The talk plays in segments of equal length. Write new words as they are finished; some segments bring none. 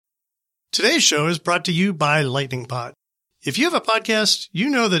Today's show is brought to you by Lightning Pod. If you have a podcast, you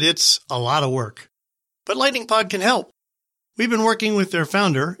know that it's a lot of work. But Lightning Pod can help. We've been working with their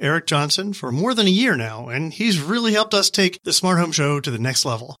founder, Eric Johnson, for more than a year now, and he's really helped us take the Smart Home Show to the next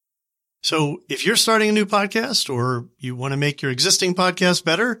level. So if you're starting a new podcast or you want to make your existing podcast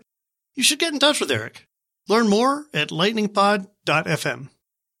better, you should get in touch with Eric. Learn more at lightningpod.fm.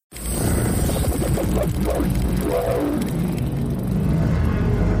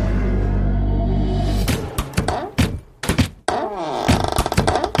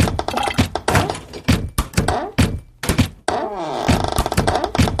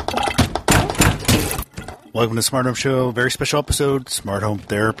 Welcome to Smart Home Show, very special episode, Smart Home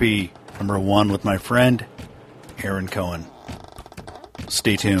Therapy, number 1 with my friend, Aaron Cohen.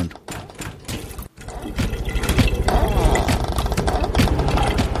 Stay tuned.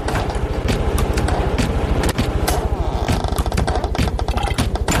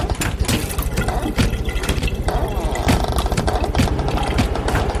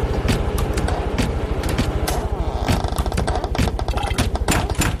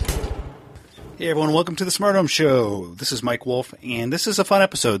 Hey everyone, welcome to the Smart Home Show. This is Mike Wolf, and this is a fun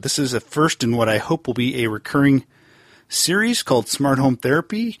episode. This is a first in what I hope will be a recurring series called Smart Home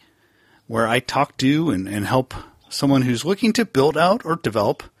Therapy, where I talk to and help someone who's looking to build out or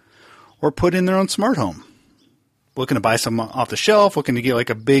develop or put in their own smart home. Looking to buy some off the shelf, looking to get like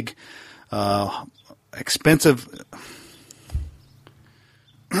a big, expensive...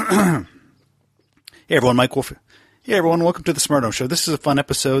 Hey everyone, Mike Wolf. Hey everyone, welcome to the Smart Home Show. This is a fun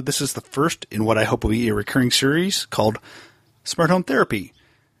episode. This is the first in what I hope will be a recurring series called Smart Home Therapy.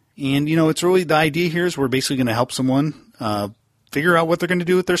 And, you know, it's really the idea here is we're basically going to help someone figure out what they're going to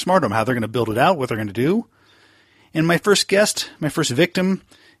do with their smart home, how they're going to build it out, what they're going to do. And my first guest, my first victim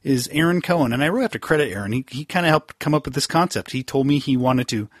is Aaron Cohen. And I really have to credit Aaron. He kind of helped come up with this concept. He told me he wanted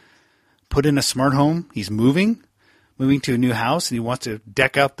to put in a smart home. He's moving to a new house, and he wants to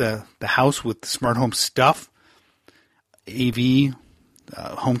deck out the house with smart home stuff. AV,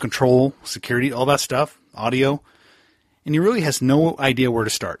 home control, security, all that stuff, audio. And he really has no idea where to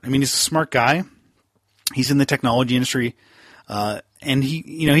start. I mean, he's a smart guy. He's in the technology industry. And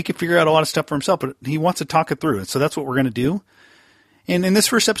he can figure out a lot of stuff for himself, but he wants to talk it through. And so that's what we're going to do. And in this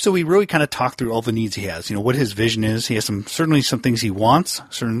first episode, we really kind of talk through all the needs he has, what his vision is. He has certainly some things he wants,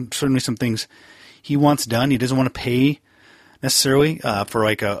 certainly some things he wants done. He doesn't want to pay necessarily for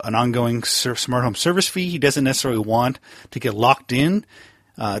like an ongoing smart home service fee. He doesn't necessarily want to get locked in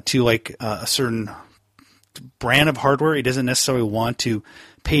to like a certain brand of hardware. He doesn't necessarily want to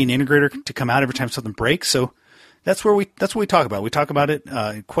pay an integrator to come out every time something breaks. So that's what we talk about. We talk about it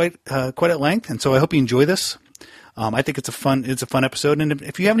quite at length, and so I hope you enjoy this. I think it's a fun episode. And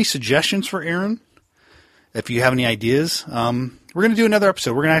if you have any suggestions for Aaron, if you have any ideas, we're going to do another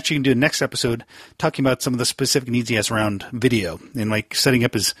episode. We're going to actually do a next episode talking about some of the specific needs he has around video and like setting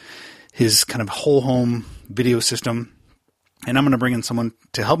up his kind of whole home video system. And I'm going to bring in someone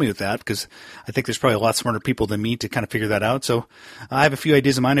to help me with that because I think there's probably a lot smarter people than me to kind of figure that out. So I have a few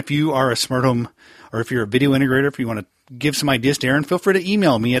ideas in mind. If you are a smart home or if you're a video integrator, if you want to give some ideas to Aaron, feel free to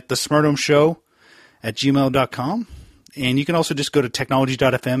email me at thesmarthomeshow@gmail.com. And you can also just go to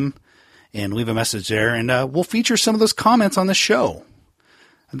technology.fm and leave a message there, and we'll feature some of those comments on the show.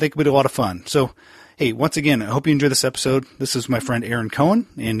 I think it'll be a lot of fun. So, hey, once again, I hope you enjoy this episode. This is my friend Aaron Cohen,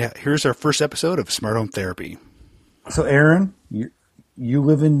 and here's our first episode of Smart Home Therapy. So, Aaron, you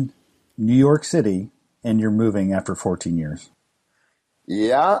live in New York City, and you're moving after 14 years.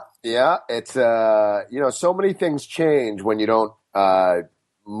 Yeah. It's so many things change when you don't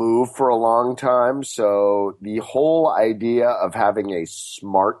move for a long time. So the whole idea of having a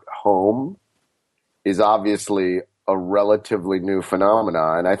smart home is obviously a relatively new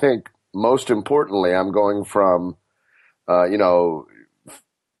phenomenon. And I think most importantly, I'm going from, when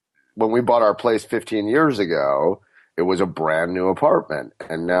we bought our place 15 years ago, it was a brand new apartment.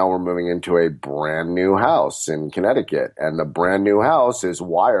 And now we're moving into a brand new house in Connecticut. And the brand new house is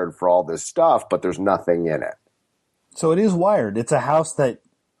wired for all this stuff, but there's nothing in it. So it is wired. It's a house that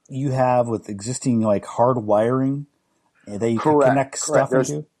you have with existing like hard wiring that you can connect stuff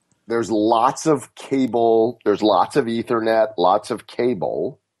into? There's lots of cable. There's lots of Ethernet, lots of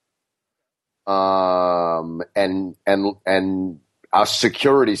cable, and a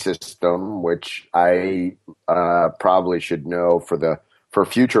security system, which I probably should know for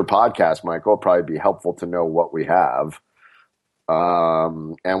future podcasts, Michael. It'll probably be helpful to know what we have.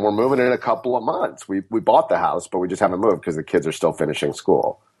 And we're moving in a couple of months. We bought the house, but we just haven't moved because the kids are still finishing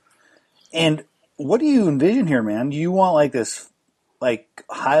school. And what do you envision here, man? Do you want like this, like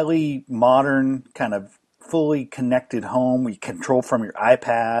highly modern kind of fully connected home. You control from your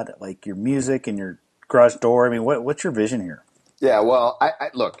iPad, like your music and your garage door. I mean, what's your vision here? Yeah, well,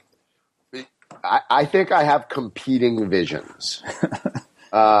 look, I think I have competing visions.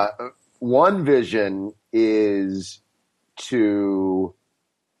 One vision is to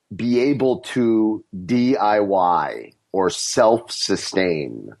be able to DIY or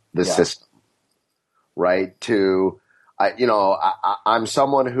self-sustain the system, right? I'm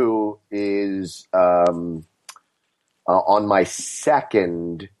someone who is on my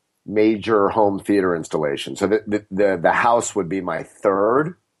second major home theater installation. So the house would be my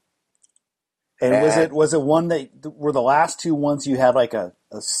third. And was it one that were the last two ones you had like a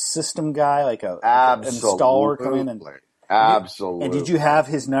system guy, like an installer come in and absolutely. And did you have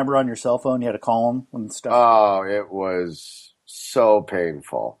his number on your cell phone? You had to call him and stuff. Oh, it was so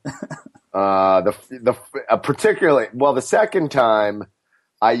painful. The second time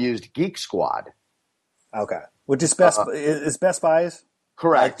I used Geek Squad. Okay, which is Best Buy's?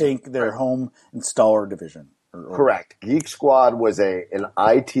 Correct. I think their home installer division. Correct. Geek Squad was an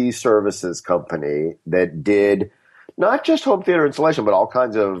IT services company that did not just home theater installation, but all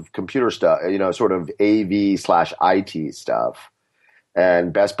kinds of computer stuff, sort of AV/IT stuff.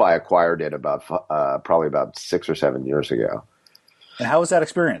 And Best Buy acquired it probably about 6 or 7 years ago. And how was that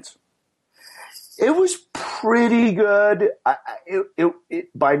experience? It was pretty good. It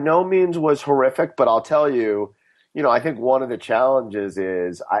by no means was horrific, but I'll tell you, I think one of the challenges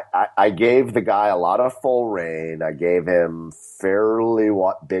is I gave the guy a lot of full rein. I gave him fairly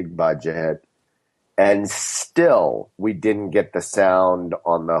big budget, and still we didn't get the sound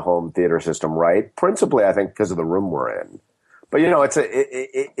on the home theater system right. Principally, I think because of the room we're in. But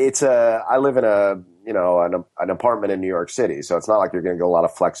I live in an apartment in New York City, so it's not like you're going to get a lot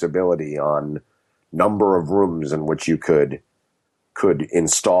of flexibility on number of rooms in which you could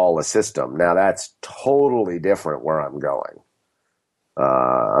install a system. Now that's totally different where I'm going.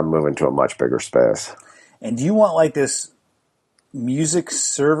 I'm moving to a much bigger space. And do you want like this music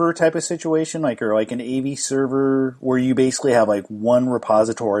server type of situation, or like an AV server where you basically have like one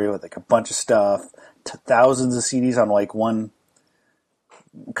repository with like a bunch of stuff, thousands of CDs on like one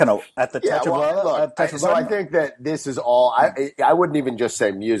kind of at the touch of a So I think that this is all. I wouldn't even just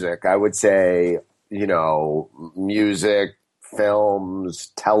say music. I would say music,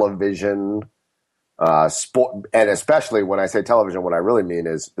 films, television, sport, and especially when I say television, what I really mean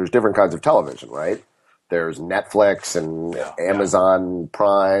is there's different kinds of television, right? There's Netflix and Amazon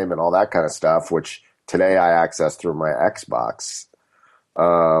Prime and all that kind of stuff, which today I access through my Xbox.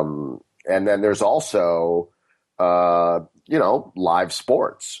 And then there's also, live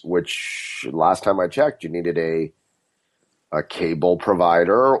sports, which last time I checked, you needed a cable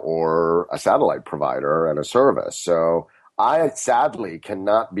provider or a satellite provider and a service. So I sadly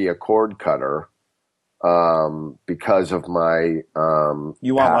cannot be a cord cutter because of my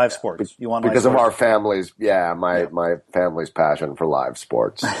you want live sports. You want because of our family's my family's passion for live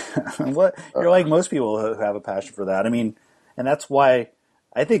sports. You're like most people who have a passion for that. I mean, and that's why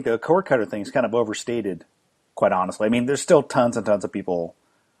I think the cord cutter thing is kind of overstated, quite honestly. I mean, there's still tons and tons of people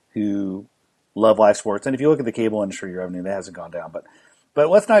who love live sports, and if you look at the cable industry revenue, that hasn't gone down. But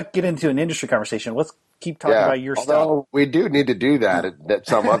let's not get into an industry conversation. Let's keep talking about your stuff. We do need to do that at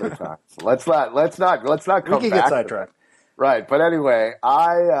some other time. Let's not come back. We can get sidetracked. Right. But anyway,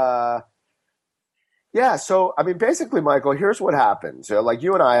 so I mean, basically, Michael, here's what happened. So like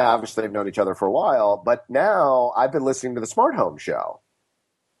you and I obviously have known each other for a while, but now I've been listening to the Smart Home Show.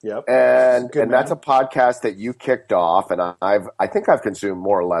 Yep. And that's a podcast that you kicked off, and I think I've consumed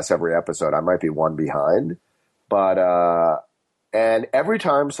more or less every episode. I might be one behind. But and every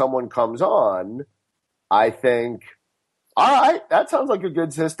time someone comes on, I think, all right, that sounds like a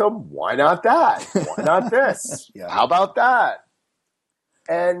good system. Why not that? Why not this? How about that?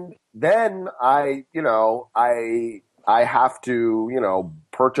 And then I have to,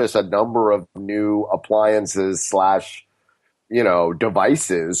 purchase a number of new appliances /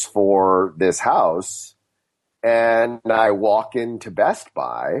 devices for this house. And I walk into Best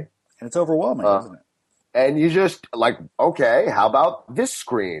Buy. And it's overwhelming, isn't it? And you just like, okay, how about this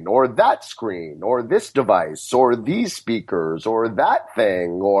screen or that screen or this device or these speakers or that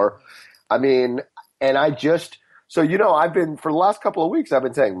thing I've been, for the last couple of weeks, I've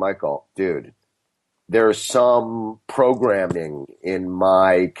been saying, Michael, dude, there's some programming in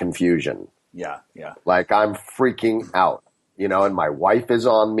my confusion. Yeah. Like I'm freaking out, and my wife is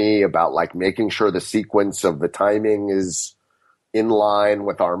on me about like making sure the sequence of the timing is in line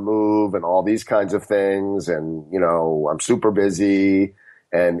with our move and all these kinds of things. And, I'm super busy.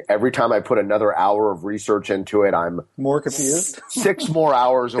 And every time I put another hour of research into it, I'm more confused. 6 more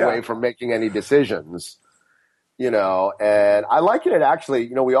hours away from making any decisions. and I liken it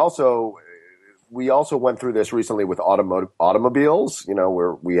actually. We also went through this recently with automobiles.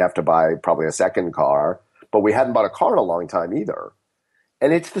 Where we have to buy probably a second car, but we hadn't bought a car in a long time either.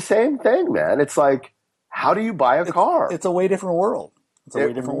 And it's the same thing, man. It's like, how do you buy a car? It's a way different world. It's a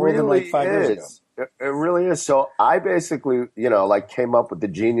way different world than like 5 years ago. It really is. So I basically, came up with the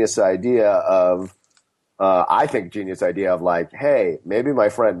genius idea of, like, hey, maybe my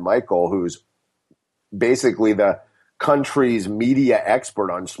friend Michael, who's basically the country's media expert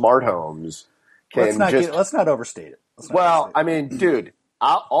on smart homes, can let's not overstate it. I mean, dude,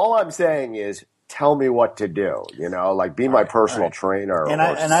 all I'm saying is tell me what to do, like be my personal trainer or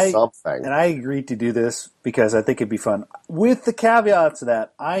something. And I agreed to do this because I think it'd be fun. With the caveats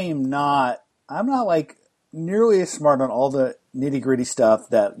that I'm not like nearly as smart on all the nitty gritty stuff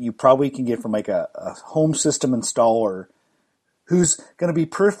that you probably can get from like a home system installer who's going to be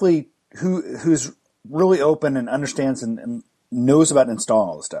who's really open and understands and knows about installing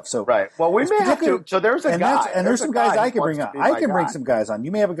all this stuff. So right. Well, we may have to. So there's a guy, and there's some guys I can bring on. I can bring some guys on.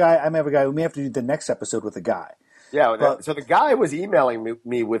 You may have a guy. I may have a guy. We may have to do the next episode with a guy. Yeah. So the guy was emailing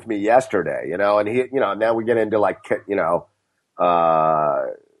me yesterday. And he, now we get into like,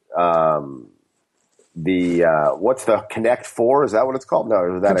 what's the Connect 4? Is that what it's called?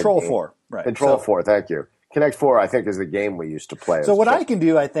 No, is that Control 4? Right. Control 4. Thank you. Connect 4, I think, is the game we used to play. So what I can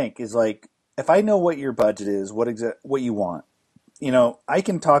do, I think, is like if I know what your budget is, what you want, I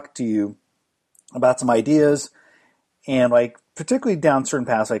can talk to you about some ideas, and like particularly down certain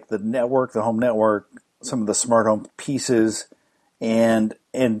paths, like the network, the home network, some of the smart home pieces, and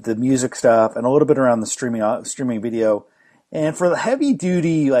the music stuff, and a little bit around the streaming video. And for the heavy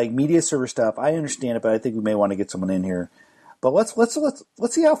duty like media server stuff, I understand it, but I think we may want to get someone in here. But let's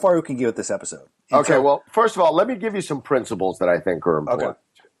see how far we can get with this episode. Okay, well, first of all, let me give you some principles that I think are important.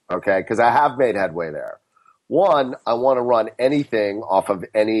 Okay, because I have made headway there. One, I want to run anything off of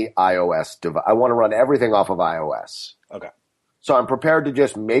any iOS device. I want to run everything off of iOS. Okay. So I'm prepared to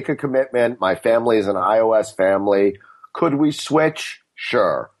just make a commitment. My family is an iOS family. Could we switch?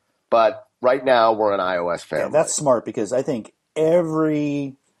 Sure. But right now, we're an iOS family. Yeah, that's smart because I think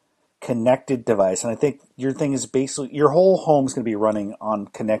every connected device, and I think your thing is basically your whole home is going to be running on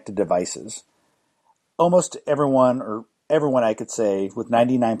connected devices. Almost everyone I could say with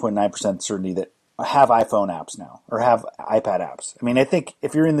 99.9% certainty that have iPhone apps now or have iPad apps. I mean, I think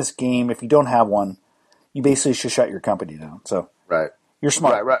if you're in this game, if you don't have one, you basically should shut your company down. So right. You're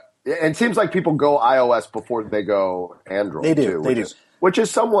smart. Right. And it seems like people go iOS before they go Android. They do. Too, which is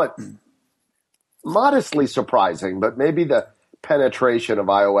somewhat modestly surprising, but maybe the penetration of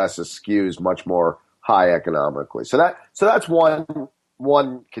iOS skews much more high economically. So that's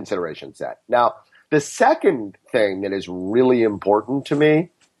one consideration set. Now, the second thing that is really important to me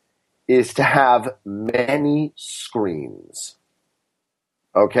is to have many screens.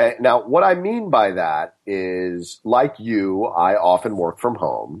 Okay. Now, what I mean by that is, like you, I often work from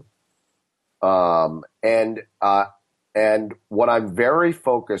home. And what I'm very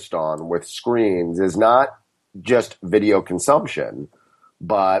focused on with screens is not just video consumption,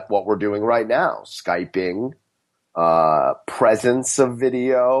 but what we're doing right now, Skyping, presence of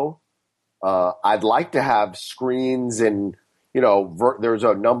video. I'd like to have screens in, there's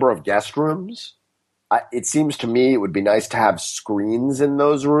a number of guest rooms. It seems to me it would be nice to have screens in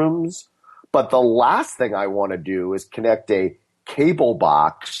those rooms. But the last thing I want to do is connect a cable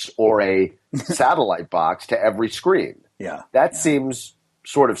box or a satellite box to every screen. Yeah. That seems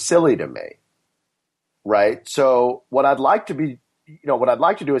sort of silly to me. Right? So what I'd like to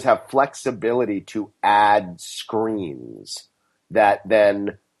do is have flexibility to add screens that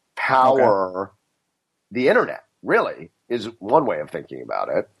then power the internet, really, is one way of thinking about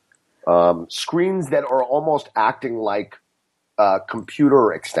it. Screens that are almost acting like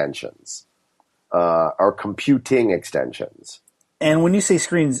computer extensions or computing extensions. And when you say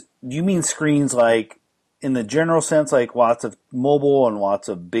screens, do you mean screens like in the general sense, like lots of mobile and lots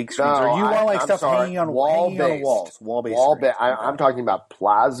of big screens? No, or you want like I'm stuff sorry, hanging on the walls? Wall-based screens. I'm talking about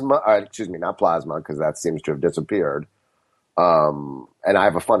plasma. Not plasma, because that seems to have disappeared. And I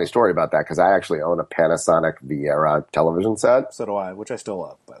have a funny story about that because I actually own a Panasonic Viera television set. So do I, which I still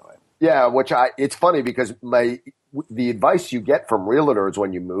love, by the way. Yeah, it's funny because the advice you get from realtors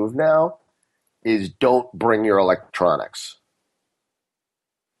when you move now is don't bring your electronics.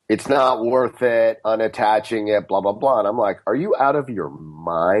 It's not worth it, unattaching it, blah, blah, blah. And I'm like, are you out of your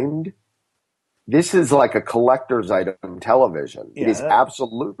mind? This is like a collector's item television. Yeah, it is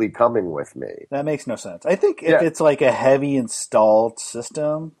absolutely coming with me. That makes no sense. I think if it's like a heavy installed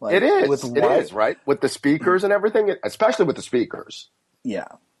system. Like it is, right? With the speakers and everything, especially with the speakers. Yeah.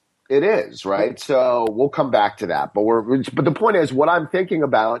 It is, right? So we'll come back to that. But the point is, what I'm thinking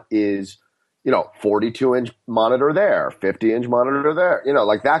about is, 42-inch monitor there, 50-inch monitor there,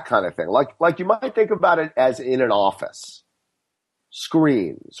 like that kind of thing. Like you might think about it as in an office.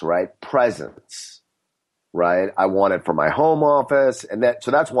 Screens, right? Presence, right? I want it for my home office. So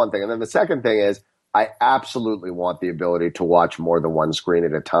that's one thing. And then the second thing is I absolutely want the ability to watch more than one screen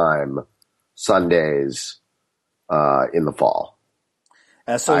at a time Sundays in the fall.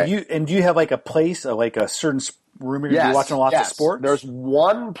 Do you have like a place, like a certain room you're going to be watching lots of sports? There's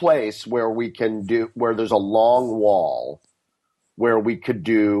one place where where there's a long wall where we could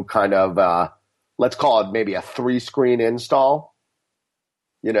do kind of, let's call it maybe a 3-screen install,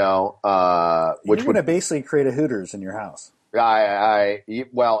 which you're going to basically create a Hooters in your house. my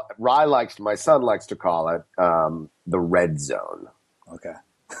son likes to call it the red zone. Okay.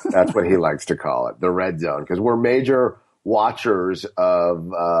 That's what he likes to call it, the red zone, because we're major watchers of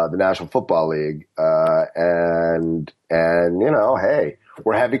the National Football League, and hey,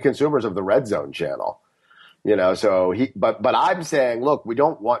 we're heavy consumers of the Red Zone channel. So but I'm saying, look, we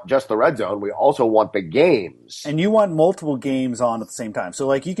don't want just the red zone. We also want the games. And you want multiple games on at the same time. So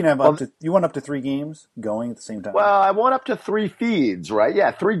like you can have you want up to 3 games going at the same time? Well, I want up to 3 feeds, right?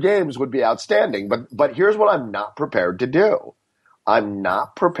 Yeah, 3 games would be outstanding. But here's what I'm not prepared to do. I'm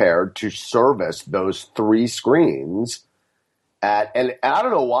not prepared to service those 3 screens and I don't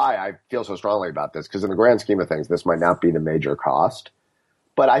know why I feel so strongly about this, because in the grand scheme of things, this might not be the major cost.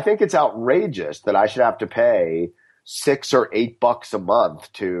 But I think it's outrageous that I should have to pay $6 or $8 a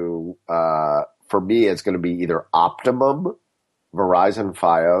month to, for me, it's going to be either Optimum, Verizon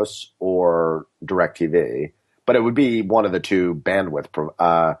Fios, or DirecTV. But it would be one of the 2 bandwidth.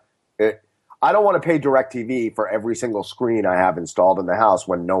 I don't want to pay DirecTV for every single screen I have installed in the house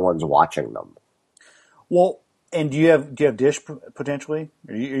when no one's watching them. Well, and do you have Dish potentially?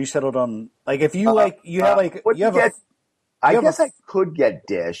 Are you settled on, like, if you I guess I could get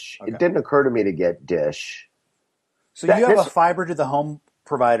Dish. Okay. It didn't occur to me to get Dish. So you have a fiber to the home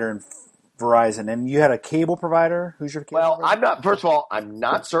provider in Verizon, and you had a cable provider. Who's your cable provider? First of all, I'm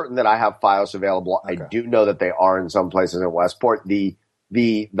not certain that I have Fios available. Okay. I do know that they are in some places in Westport. The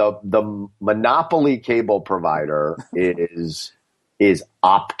monopoly cable provider is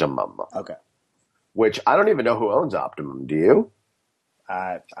Optimum. Okay. Which I don't even know who owns Optimum. Do you?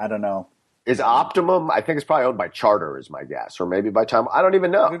 I don't know. Is Optimum? I think it's probably owned by Charter, is my guess, or maybe by Time. I don't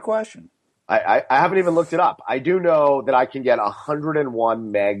even know. Good question. I haven't even looked it up. I do know that I can get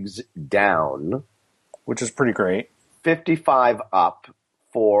 101 megs down, which is pretty great. 55 up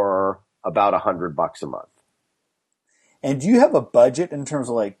for about $100 a month. And do you have a budget in terms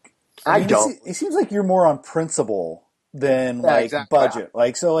of like? I don't. It seems like you're more on principle than exactly. Budget.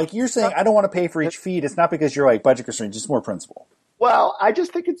 Like, so like you're saying, I don't want to pay for each feed. It's not because you're like budget constrained, just more principle. Well, I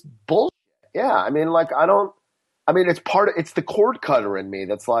just think it's bullshit. Yeah. I mean, it's the cord cutter in me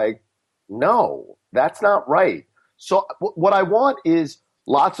that's like, no, that's not right. So what I want is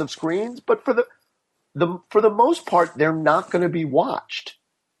lots of screens, but for the most part, they're not going to be watched.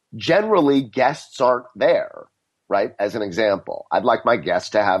 Generally, guests aren't there, right? As an example, I'd like my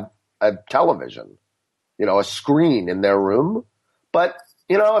guests to have a television, a screen in their room. But,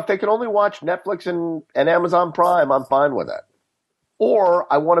 if they can only watch Netflix and Amazon Prime, I'm fine with it.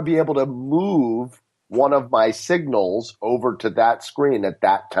 Or I want to be able to move one of my signals over to that screen at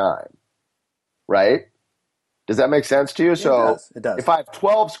that time, right? Does that make sense to you? It does. If I have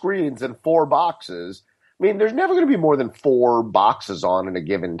 12 screens and 4 boxes, I mean, there's never going to be more than 4 boxes on in a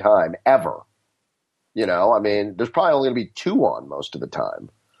given time, ever. There's probably only going to be 2 on most of the time.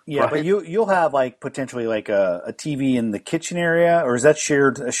 Yeah, right? But you'll have like potentially like a TV in the kitchen area, or is that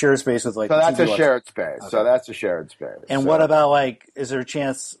a shared space with like? So that's a shared space. Okay. So that's a shared space. And what about like? Is there a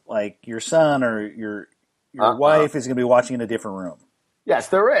chance like your son or your wife is going to be watching in a different room? Yes,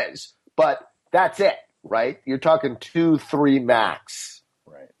 there is, but that's it, right? You're talking 2, 3 max,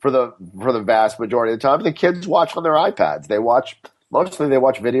 right? For the vast majority of the time, the kids watch on their iPads. They watch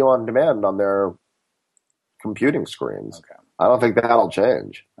video on demand on their computing screens. Okay. I don't think that'll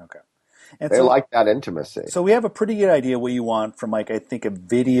change. Okay. And they like that intimacy. So we have a pretty good idea what you want from, like, I think a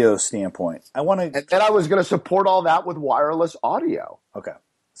video standpoint. I want to, and I was going to support all that with wireless audio. Okay.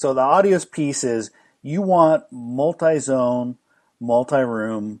 So the audio piece is you want multi-zone,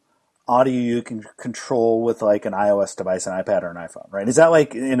 multi-room audio you can control with like an iOS device, an iPad or an iPhone, right? Is that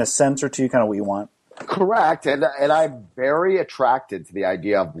like in a sense or two kind of what you want? Correct. And I'm very attracted to the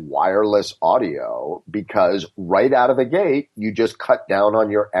idea of wireless audio because right out of the gate, you just cut down on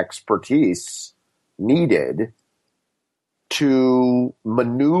your expertise needed to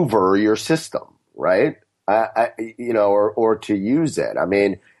maneuver your system, right? Or to use it. I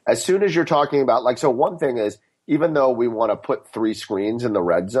mean, as soon as you're talking about like, so one thing is, even though we want to put 3 screens in the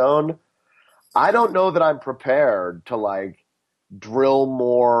red zone, I don't know that I'm prepared to like drill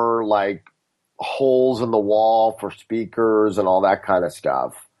more like holes in the wall for speakers and all that kind of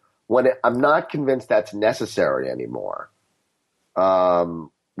stuff. I'm not convinced that's necessary anymore.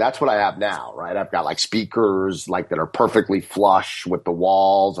 That's what I have now, right? I've got like speakers like that are perfectly flush with the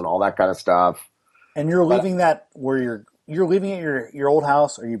walls and all that kind of stuff. And you're leaving that where you're leaving at your old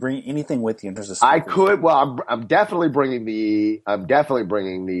house, or you bring anything with you in terms of speakers? I could. Well, I'm definitely bringing the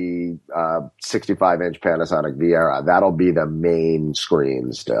 65-inch Panasonic Viera. That'll be the main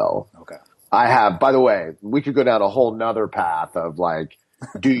screen still. Okay. I have. By the way, we could go down a whole nother path of like,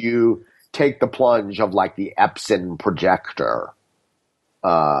 do you take the plunge of like the Epson projector?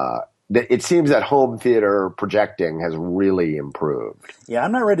 It seems that home theater projecting has really improved. Yeah,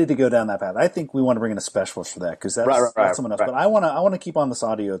 I'm not ready to go down that path. I think we want to bring in a specialist for that because that's someone else. Right. But I want to keep on this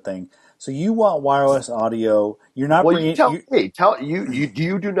audio thing. So you want wireless audio? You're not bringing.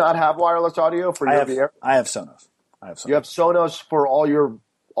 You do not have wireless audio for your VR? I have Sonos. You have Sonos for all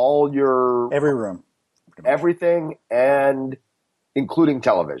your every room, everything, and including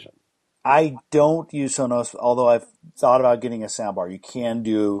television. I don't use Sonos, although I've thought about getting a soundbar. You can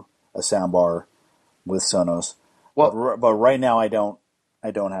do a soundbar with Sonos. Well, but right now I don't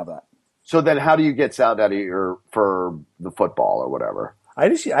have that. So then how do you get sound out of for the football or whatever? I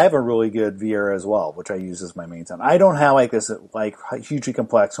have a really good VR as well, which I use as my main sound. I don't have like this like hugely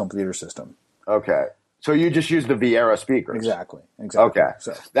complex home theater system. Okay. So you just use the Viera speakers. Exactly. Okay.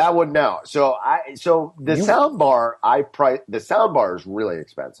 So that would know. So the soundbar is really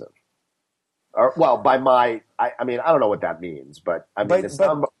expensive. Well, by I mean, I don't know what that means, but I mean,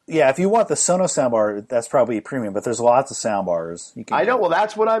 yeah, if you want the Sonos soundbar, that's probably a premium, but there's lots of soundbars. I know. Well,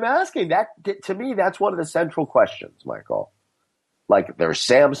 that's what I'm asking. To me, that's one of the central questions, Michael. Like, there's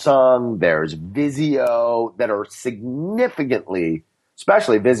Samsung, there's Vizio that are significantly,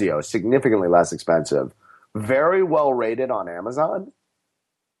 especially Vizio, significantly less expensive, very well rated on Amazon,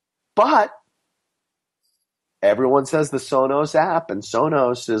 but everyone says the Sonos app, and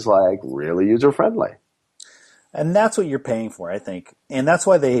Sonos is like really user friendly. And that's what you're paying for, I think. And that's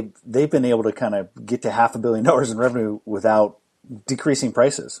why they've been able to kind of get to $500 million in revenue without decreasing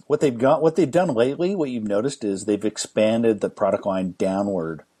prices. What they've done lately, what you've noticed is they've expanded the product line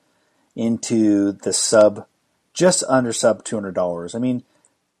downward into the just under sub $200. I mean,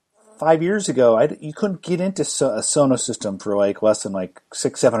 5 years ago, you couldn't get into a Sonos system for like less than like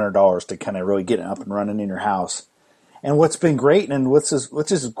 $600-700 to kind of really get it up and running in your house. And what's been great, and what's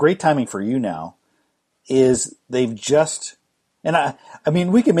is great timing for you now, is they've just, and I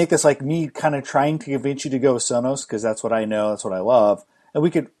mean, we could make this like me kind of trying to convince you to go with Sonos because that's what I know, that's what I love, and we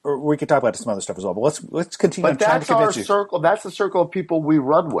could talk about some other stuff as well. But let's continue. But trying to convince you. Circle. That's the circle of people we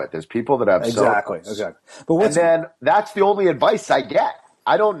run with. Is people that have Sonos. Exactly. But then that's the only advice I get.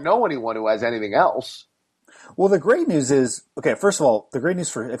 I don't know anyone who has anything else. Well, the great news is, okay, first of all, the great news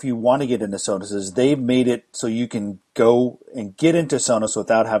for if you want to get into Sonos is they've made it so you can go and get into Sonos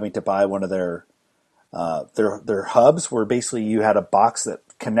without having to buy one of their hubs, where basically you had a box that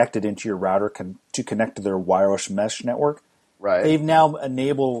connected into your router to connect to their wireless mesh network. Right. They've now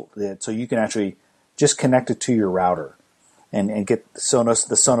enabled it so you can actually just connect it to your router and get the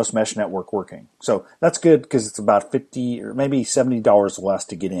Sonos mesh network working. So that's good because it's about $50 or maybe $70 less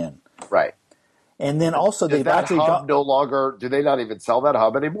to get in. Right. And then also they've actually no longer. Do they not even sell that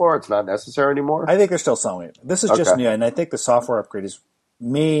hub anymore? It's not necessary anymore. I think they're still selling it. This is just new, and I think the software upgrade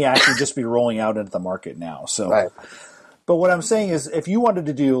may actually just be rolling out into the market now. So, right. But what I'm saying is, if you wanted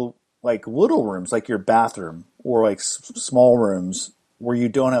to do like little rooms, like your bathroom, or like small rooms where you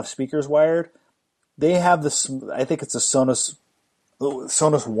don't have speakers wired, they have this. I think it's a Sonos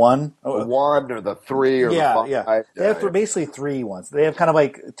One. The One or the 3 or the 5. Yeah. They have basically 3 ones. They have kind of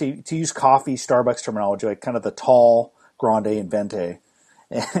like, to use coffee Starbucks terminology, like kind of the tall, grande, and venti.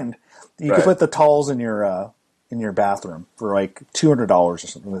 And you can put the talls in your bathroom for like $200 or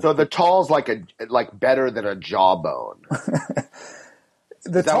something. So the tall's like better than a jawbone.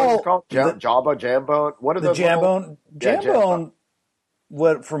 The tall, jawbone. What are the jambone? Jambone.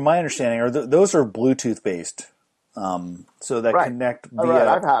 What, from my understanding, those are Bluetooth based. So that connect via. Right,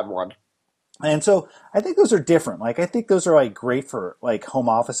 I've had one. And so I think those are different. Like, I think those are like great for like home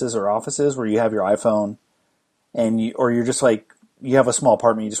offices or offices where you have your iPhone and you're just like, you have a small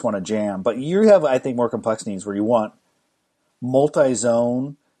apartment, you just want to jam. But you have, I think, more complex needs where you want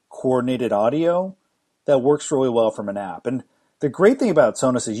multi-zone coordinated audio that works really well from an app. And the great thing about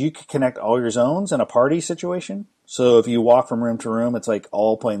Sonos is you can connect all your zones in a party situation. So if you walk from room to room, it's like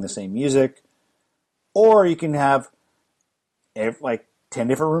all playing the same music. Or you can have like 10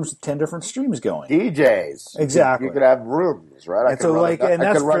 different rooms with 10 different streams going. DJs. Exactly. You could have rooms, right? And so I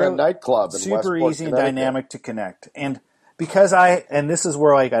could run a nightclub in super Westport, easy and Connecticut. dynamic to connect. And because and this is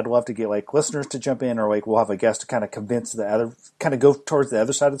where like I'd love to get like listeners to jump in, or like we'll have a guest to kind of convince kind of go towards the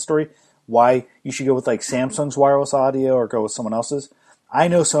other side of the story, why you should go with like Samsung's wireless audio or go with someone else's. I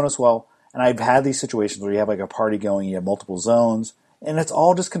know Sonos well, and I've had these situations where you have like a party going, you have multiple zones, and it's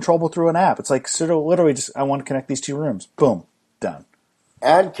all just controllable through an app. It's like sort of literally just, I want to connect these two rooms. Boom. Done.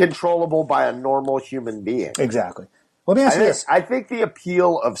 And controllable by a normal human being. Exactly. Let me ask you this. I think the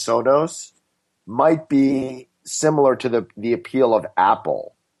appeal of Sonos might be similar to the appeal of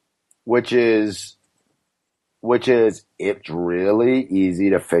Apple, which is it's really easy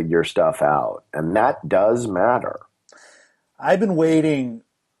to figure stuff out, and that does matter. I've been waiting,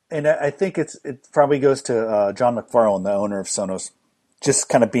 and I think it probably goes to John McFarlane, the owner of Sonos, just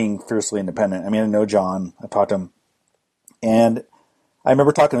kind of being fiercely independent. I mean, I know John. I talked to him, and I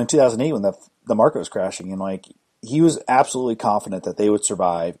remember talking to him in 2008 when the market was crashing, and like he was absolutely confident that they would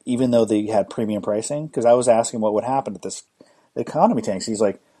survive, even though they had premium pricing. Because I was asking what would happen if the economy tanks. He's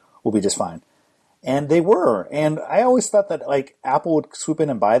like, "We'll be just fine," and they were. And I always thought that like Apple would swoop in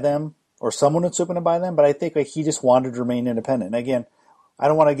and buy them, or someone would swoop in and buy them. But I think like he just wanted to remain independent. And again, I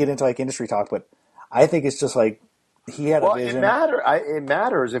don't want to get into like industry talk, but I think it's just like he had a vision. It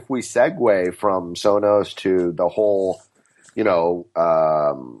matters if we segue from Sonos to the whole,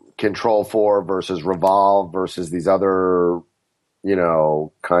 Control 4 versus Revolve versus these other,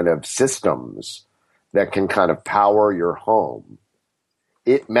 kind of systems that can kind of power your home.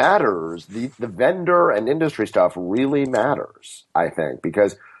 It matters. The vendor and industry stuff really matters, I think,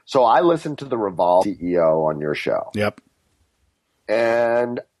 because so I listened to the Revolve CEO on your show. Yep.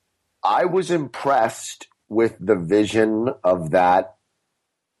 And I was impressed with the vision of that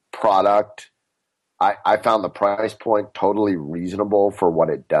product. I found the price point totally reasonable for what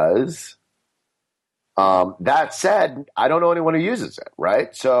it does. That said, I don't know anyone who uses it,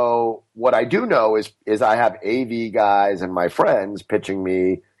 right? So what I do know is I have AV guys and my friends pitching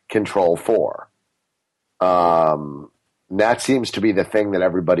me Control 4. And that seems to be the thing that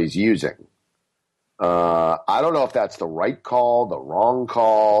everybody's using. I don't know if that's the right call, the wrong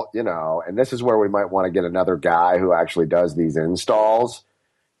call, and this is where we might want to get another guy who actually does these installs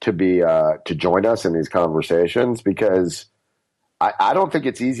to join us in these conversations, because I don't think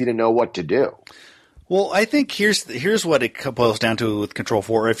it's easy to know what to do. Well, I think here's what it boils down to with Control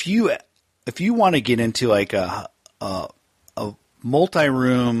 4. If you want to get into like a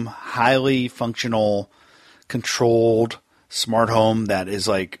multi-room, highly functional, controlled smart home that is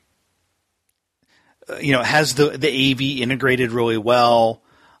like, has the AV integrated really well,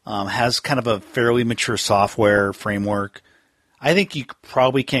 has kind of a fairly mature software framework, I think you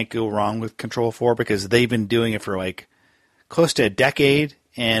probably can't go wrong with Control 4 because they've been doing it for like close to a decade.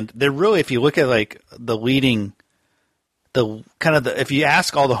 And they're really, if you look at like if you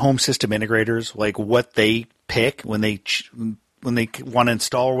ask all the home system integrators, like what they pick when they want to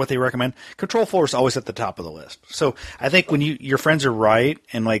install or what they recommend, Control 4 is always at the top of the list. So I think when your friends are right,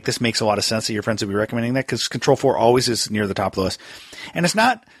 and like this makes a lot of sense that your friends would be recommending that, because Control 4 always is near the top of the list. And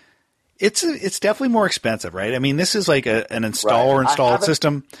it's definitely more expensive, right? I mean, this is like an installed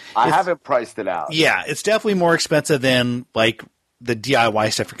system. I haven't priced it out. Yeah, it's definitely more expensive than like the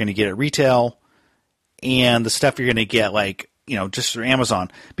DIY stuff you're going to get at retail and the stuff you're going to get like, just through Amazon,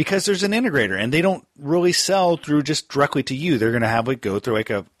 because there's an integrator and they don't really sell through just directly to you. They're going to have it go through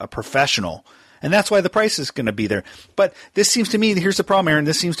like a professional. And that's why the price is going to be there. But this seems to me, here's the problem, Aaron.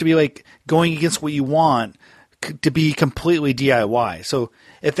 This seems to be like going against what you want to be completely DIY. So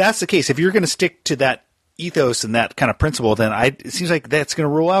if that's the case, if you're going to stick to that ethos and that kind of principle, then it seems like that's going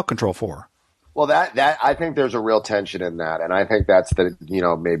to rule out Control 4. Well, that I think there's a real tension in that, and I think that's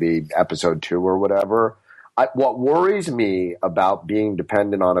maybe episode 2 or whatever. What worries me about being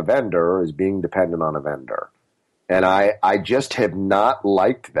dependent on a vendor is being dependent on a vendor, and I just have not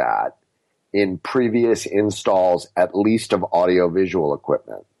liked that in previous installs, at least of audiovisual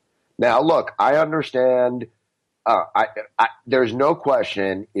equipment. Now, look, I understand. There's no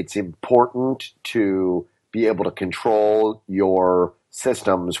question it's important to be able to control your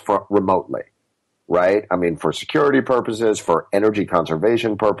systems remotely, right? I mean, for security purposes, for energy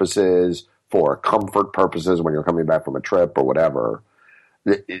conservation purposes, for comfort purposes when you're coming back from a trip or whatever.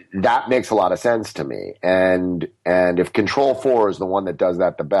 That makes a lot of sense to me. And if Control 4 is the one that does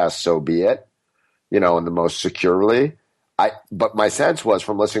that the best, so be it, and the most securely. But my sense was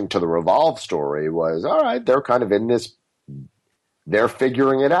from listening to the Revolve story was, all right, they're kind of in this, they're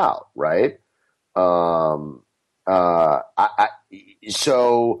figuring it out, right?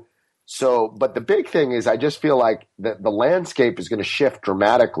 So but the big thing is I just feel like the landscape is going to shift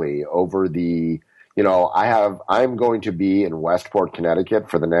dramatically over I'm going to be in Westport, Connecticut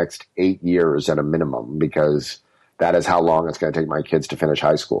for the next 8 years at a minimum, because that is how long it's going to take my kids to finish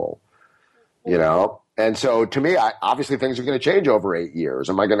high school, And so to me, obviously things are going to change over 8 years.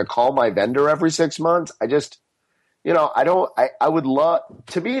 Am I going to call my vendor every 6 months? I just, I would love,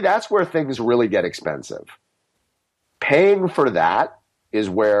 to me, that's where things really get expensive. Paying for that is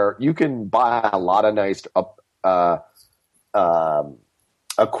where you can buy a lot of nice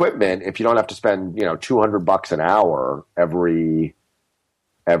equipment if you don't have to spend $200 an hour every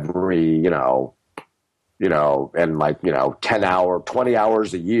and 20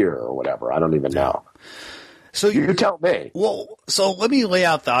 hours a year or whatever. I don't even know. So you tell me. Well, so let me lay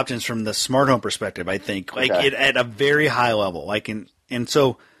out the options from the smart home perspective. I think at a very high level, and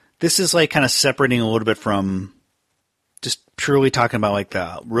so this is kind of separating a little bit from just purely talking about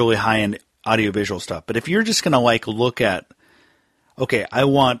the really high end audiovisual stuff. But if you're just going to look at, okay, I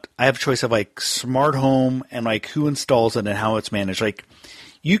have a choice of smart home and who installs it and how it's managed.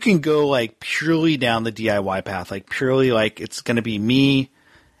 You can go purely down the DIY path, purely it's going to be me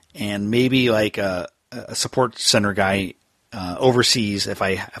and maybe a support center guy overseas if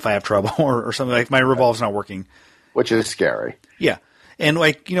I have trouble or something, my Revolve's not working, which is scary. Yeah, and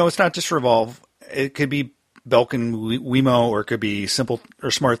it's not just Revolve. It could be Belkin, Wemo, or it could be Simple or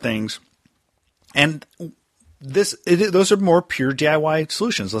Smart Things, and those are more pure DIY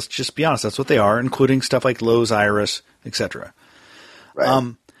solutions. Let's just be honest, that's what they are, including stuff like Lowe's, Iris, etc.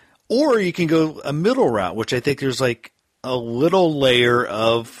 Right. Or you can go a middle route, which I think there's a little layer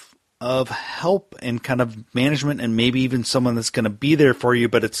of help and kind of management, and maybe even someone that's going to be there for you,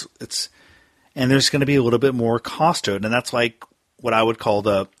 but and there's going to be a little bit more cost to it, and that's what I would call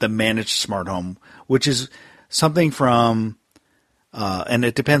the managed smart home, which is something from and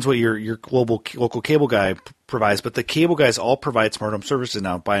it depends what your local cable guy provides, but the cable guys all provide smart home services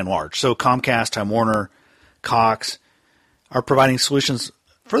now by and large. So Comcast, Time Warner, Cox are providing solutions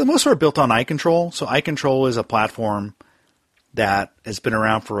for the most part built on iControl. So iControl is a platform that has been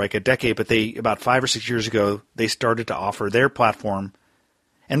around for a decade, but about 5 or 6 years ago, they started to offer their platform,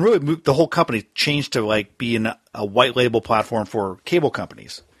 and really the whole company changed to being a white label platform for cable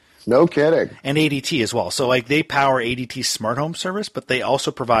companies. No kidding. And ADT as well. So they power ADT's smart home service, but they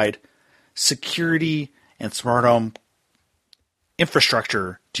also provide security and smart home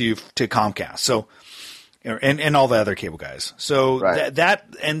infrastructure to Comcast. So and all the other cable guys. So right.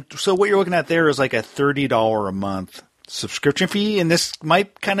 So what you're looking at there is a $30 a month subscription fee, and this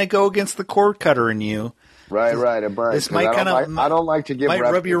might kind of go against the cord cutter in you. Right. This might I don't like to give. Might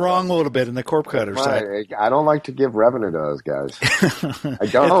rub you wrong a little bit in the cord cutter side. I don't like to give revenue to those guys. I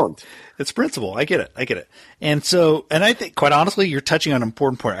don't. It's principle. I get it. And I think, quite honestly, you're touching on an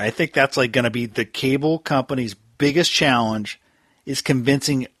important point. I think that's going to be the cable company's biggest challenge, is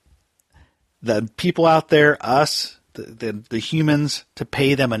convincing the people out there, us, the humans, to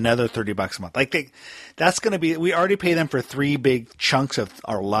pay them another $30 a month. That's going to be, we already pay them for 3 big chunks of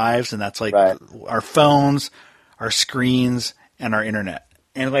our lives, and that's right. Our phones, our screens, and our internet.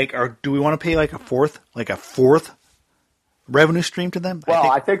 And do we want to pay a fourth revenue stream to them?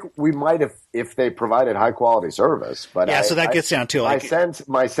 Well, I think we might if they provided high quality service, but yeah, so that gets down to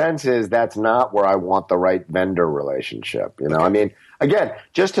my sense is that's not where I want the right vendor relationship. Okay. I mean, again,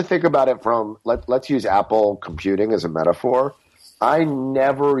 just to think about it from let's use Apple computing as a metaphor. I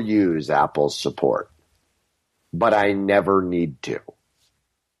never use Apple's support, but I never need to.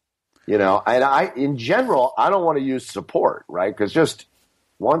 And in general, I don't want to use support, right? Because just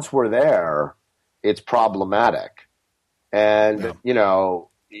once we're there, it's problematic. And,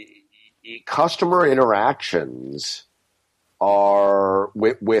 customer interactions are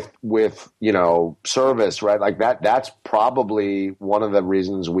with service, right? That's probably one of the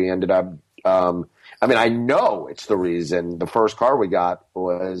reasons we ended up, I know it's the reason the first car we got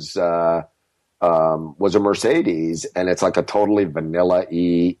was a Mercedes, and it's a totally vanilla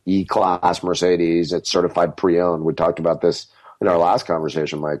E-Class Mercedes. It's certified pre-owned. We talked about this in our last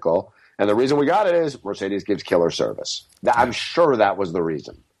conversation, Michael. And the reason we got it is Mercedes gives killer service. I'm sure that was the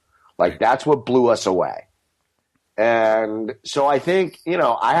reason. That's what blew us away. And so I think,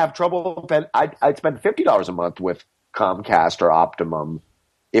 I have trouble. I'd spend $50 a month with Comcast or Optimum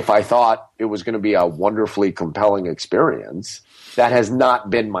if I thought it was going to be a wonderfully compelling experience. That has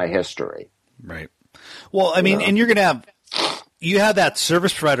not been my history. Right. Well, I mean, and you're going to you have that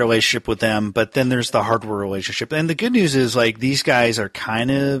service provider relationship with them, but then there's the hardware relationship. And the good news is these guys are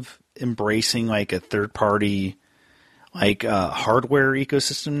kind of embracing a third party hardware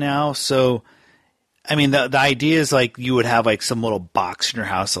ecosystem now. So I mean, the idea is like you would have like some little box in your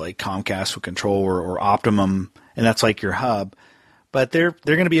house that like Comcast would control or Optimum, and that's like your hub. But they're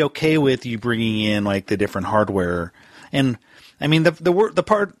going to be okay with you bringing in like the different hardware. And I mean, the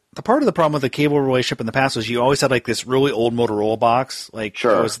part of the problem with the cable relationship in the past was you always had like this really old Motorola box, like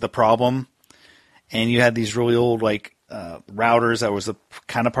that was the problem, and you had these really old like routers that was the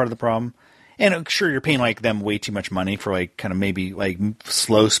kind of part of the problem. And sure, you're paying like them way too much money for like kind of maybe like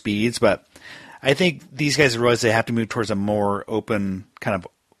slow speeds, but I think these guys realize they have to move towards a more open kind of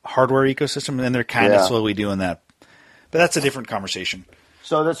hardware ecosystem, and they're kind of slowly doing that. But that's a different conversation.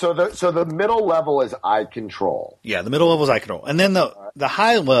 So the middle level is eye control. Yeah, the middle level is eye control, and then the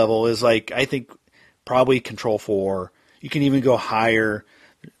high level is like I think probably Control 4. You can even go higher.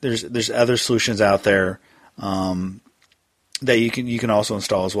 There's other solutions out there that you can also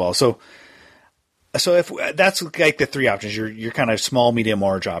install as well. So if that's like the three options, you're kind of small, medium,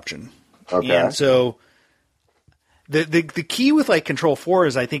 large option. Okay. And so the key with like Control 4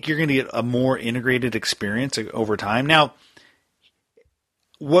 is I think you're going to get a more integrated experience over time. Now,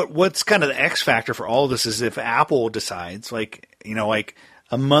 what's kind of the X factor for all of this is if Apple decides, like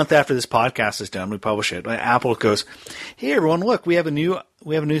a month after this podcast is done, we publish it. Apple goes, "Hey everyone, look, we have a new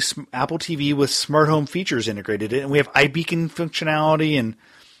Apple TV with smart home features integrated in it, and we have iBeacon functionality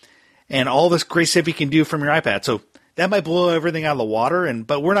and all this great stuff you can do from your iPad." So that might blow everything out of the water,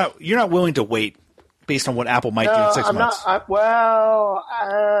 but you're not willing to wait based on what Apple might do in 6 months.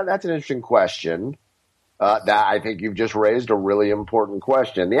 That's an interesting question. That I think you've just raised a really important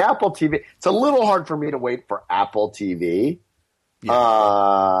question. The Apple TV, it's a little hard for me to wait for Apple TV. Yeah.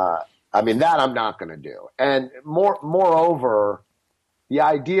 I mean, that I'm not going to do. And moreover, the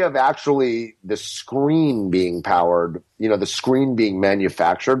idea of actually the screen being powered, the screen being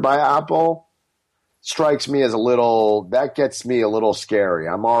manufactured by Apple strikes me as that gets me a little scary.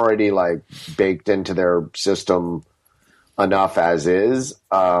 I'm already like baked into their system enough as is.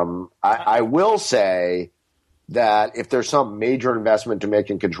 I will say that if there's some major investment to make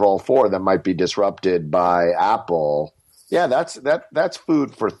in Control 4 that might be disrupted by Apple, yeah, that's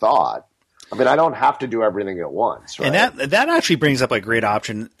food for thought. I mean, I don't have to do everything at once, right? And that actually brings up a great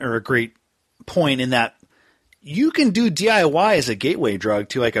option or a great point in that you can do DIY as a gateway drug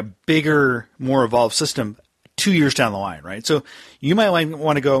to like a bigger, more evolved system 2 years down the line, right? So you might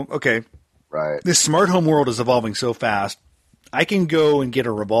want to go, okay, right, this smart home world is evolving so fast. I can go and get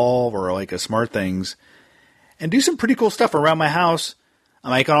a Revolve or like a SmartThings and do some pretty cool stuff around my house.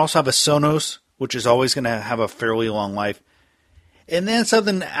 I can also have a Sonos, which is always going to have a fairly long life. And then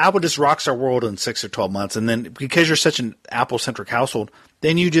something, Apple just rocks our world in 6 or 12 months. And then because you're such an Apple-centric household,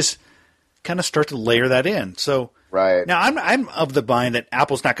 then you just kind of start to layer that in. So right. Now I'm of the mind that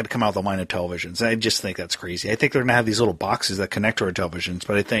Apple's not going to come out with a line of televisions. I just think that's crazy. I think they're going to have these little boxes that connect to our televisions.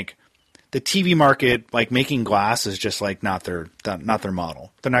 But I think the TV market, like making glass, is just like not their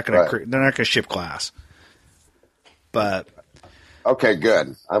model. They're not going to ship glass. But okay,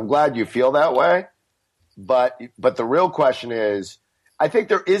 good. I'm glad you feel that way. But the real question is, I think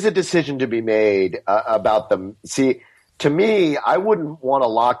there is a decision to be made about them. See, to me, I wouldn't want to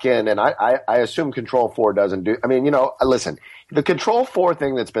lock in, and I assume Control 4 doesn't do. I mean, listen, the Control 4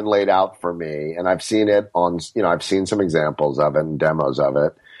 thing that's been laid out for me, and I've seen it on, I've seen some examples of it and demos of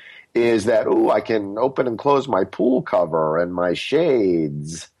it, is that I can open and close my pool cover and my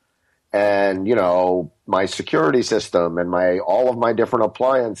shades, and my security system and all of my different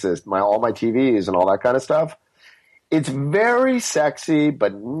appliances, all my TVs and all that kind of stuff. It's very sexy,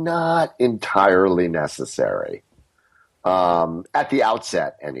 but not entirely necessary. At the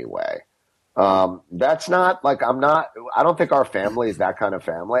outset, anyway. That's not like I don't think our family is that kind of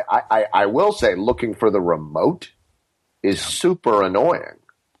family. I will say looking for the remote is super annoying.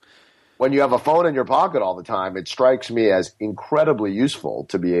 When you have a phone in your pocket all the time, it strikes me as incredibly useful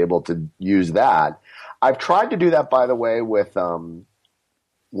to be able to use that. I've tried to do that, by the way, with I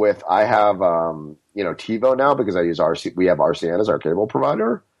have TiVo now because we have RCN as our cable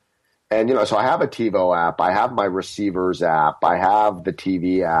provider. And, so I have a TiVo app. I have my receivers app. I have the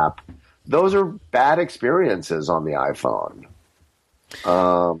TV app. Those are bad experiences on the iPhone.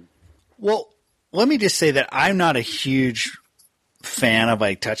 Well, let me just say that I'm not a huge fan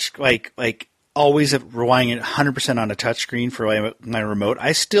of touch, always relying 100% on a touch screen for my remote.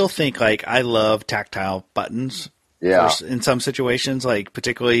 I still think I love tactile buttons. Yeah. In some situations,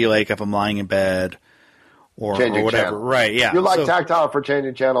 particularly if I'm lying in bed. Or whatever, channel. Right? Yeah, you like tactile for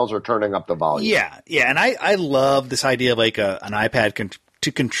changing channels or turning up the volume. Yeah, and I love this idea of an iPad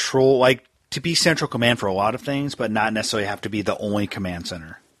to control, to be central command for a lot of things, but not necessarily have to be the only command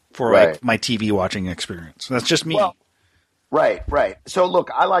center for my TV watching experience. That's just me. Right, right. So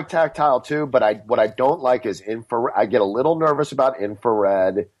look, I like tactile too, but what I don't like is infrared. I get a little nervous about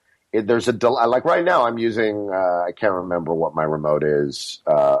infrared. There's a delay. Like right now, I'm using. I can't remember what my remote is.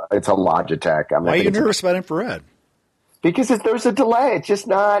 It's a Logitech. Why are you nervous about infrared? Because there's a delay. It's just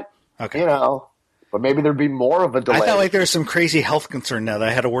not. Okay. You know. But maybe there'd be more of a delay. I felt like there was some crazy health concern now that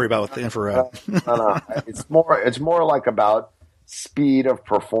I had to worry about with the infrared. No. It's more like about speed of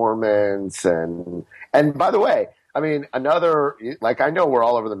performance and by the way, I mean, I know we're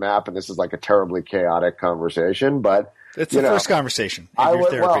all over the map and this is like a terribly chaotic conversation, but it's the first conversation in your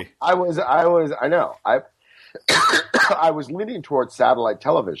therapy. I know. I was leaning towards satellite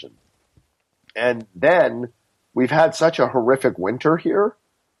television. And then we've had such a horrific winter here.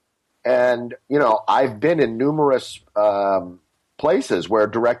 And, I've been in numerous places where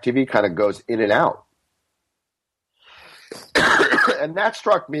DirecTV kind of goes in and out. And that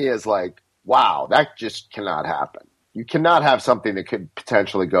struck me as like, wow, that just cannot happen. You cannot have something that could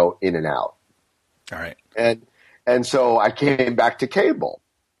potentially go in and out. All right. And so I came back to cable.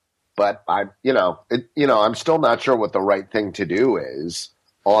 But I'm still not sure what the right thing to do is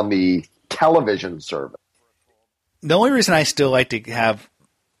on the television service. The only reason I still like to have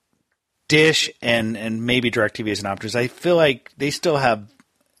Dish and maybe DirecTV as an option is I feel like they still have,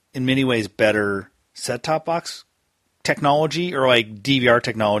 in many ways, better set-top box technology or like DVR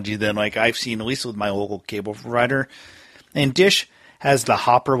technology than like I've seen, at least with my local cable provider. And Dish has the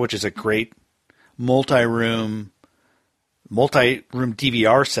Hopper, which is a great multi-room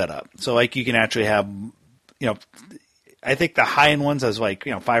DVR setup. So like you can actually have, I think the high-end ones has like,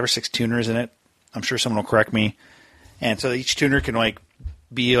 5 or 6 tuners in it. I'm sure someone will correct me. And so each tuner can like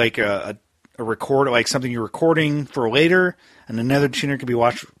be like a record, like something you're recording for later, and another tuner can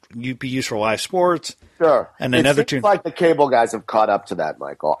be used for live sports. Sure. And another tuner. Like the cable guys have caught up to that,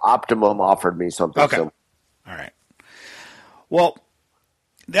 Michael. Optimum offered me something similar. All right. Well,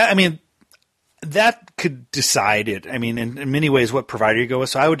 that could decide it. I mean, in many ways, what provider you go with.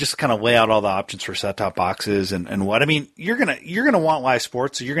 So I would just kind of lay out all the options for set-top boxes and what. I mean, you're gonna want live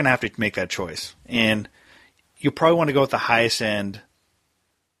sports, so you're gonna have to make that choice. And you probably want to go with the highest end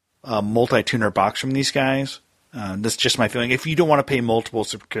multi-tuner box from these guys. That's just my feeling. If you don't want to pay multiple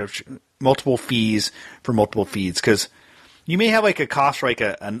fees for multiple feeds, because you may have like a cost for like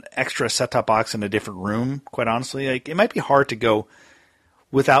an extra set-top box in a different room. Quite honestly, like it might be hard to go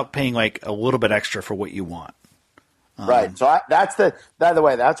without paying like a little bit extra for what you want. Right. So by the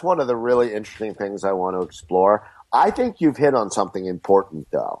way, that's one of the really interesting things I want to explore. I think you've hit on something important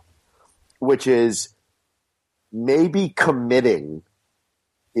though, which is maybe committing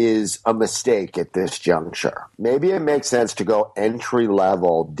is a mistake at this juncture. Maybe it makes sense to go entry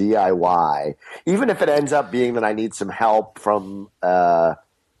level DIY, even if it ends up being that I need some help from an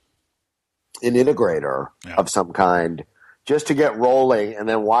integrator of some kind, just to get rolling and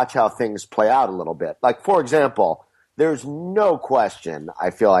then watch how things play out a little bit. Like, for example, there's no question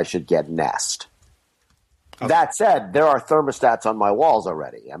I feel I should get Nest. Okay. That said, there are thermostats on my walls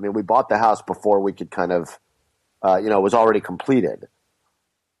already. I mean, we bought the house before we could kind of, it was already completed.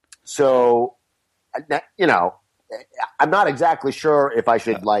 So, I'm not exactly sure if I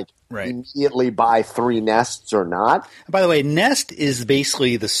should immediately buy 3 Nests or not. By the way, Nest is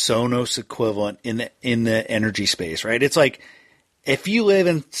basically the Sonos equivalent in the energy space, right? It's like if you live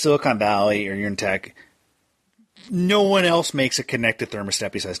in Silicon Valley or you're in tech, no one else makes a connected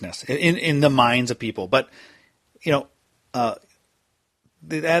thermostat besides Nest in the minds of people. But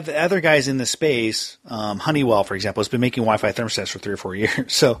the other guys in the space, Honeywell, for example, has been making Wi-Fi thermostats for 3 or 4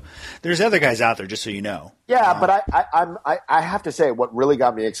 years. So there's other guys out there, just so you know. Yeah, but I have to say what really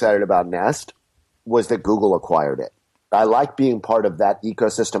got me excited about Nest was that Google acquired it. I like being part of that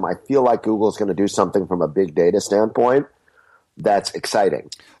ecosystem. I feel like Google's going to do something from a big data standpoint that's exciting.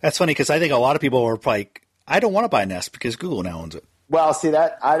 That's funny because I think a lot of people are like, I don't want to buy Nest because Google now owns it. Well, see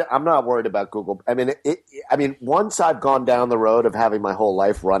that I'm not worried about Google. I mean, once I've gone down the road of having my whole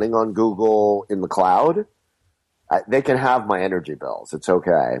life running on Google in the cloud, they can have my energy bills. It's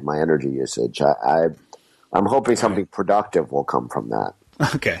okay, my energy usage. I'm hoping something productive will come from that.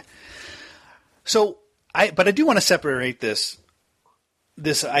 Okay. So, I do want to separate this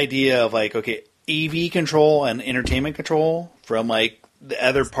idea of like, okay, AV control and entertainment control from like the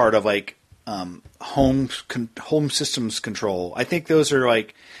other part of like home systems control. I think those are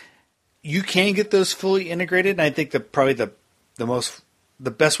like you can get those fully integrated, and I think that probably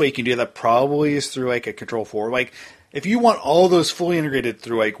the best way you can do that probably is through like a Control 4. Like if you want all those fully integrated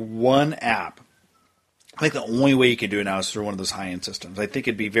through like one app, I think the only way you can do it now is through one of those high-end systems. I think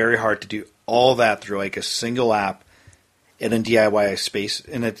it'd be very hard to do all that through like a single app in a DIY space,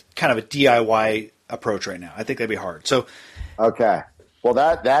 in a kind of a DIY approach right now. I think that'd be hard. So Okay. Well,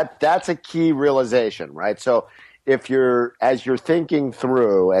 that's a key realization, right? So as you're thinking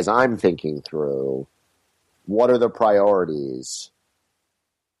through, as I'm thinking through, what are the priorities?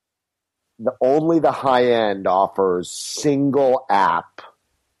 Only the high end offers single app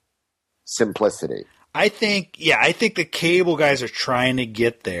simplicity. I think the cable guys are trying to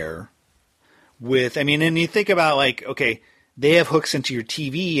get there and you think about like, okay, they have hooks into your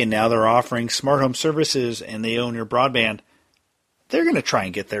TV and now they're offering smart home services and they own your broadband. They're going to try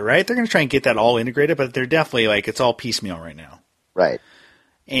and get there, right? They're going to try and get that all integrated, but they're definitely like, it's all piecemeal right now. Right.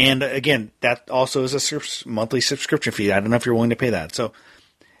 And again, that also is a monthly subscription fee. I don't know if you're willing to pay that. So,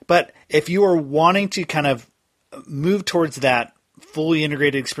 but if you are wanting to kind of move towards that fully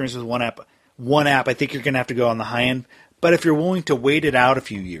integrated experience with one app, I think you're going to have to go on the high end. But if you're willing to wait it out a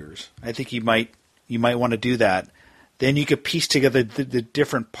few years, I think you might want to do that. Then you could piece together the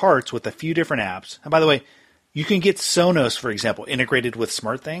different parts with a few different apps. And by the way, you can get Sonos, for example, integrated with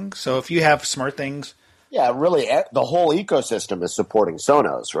SmartThings. So if you have SmartThings, yeah, really, the whole ecosystem is supporting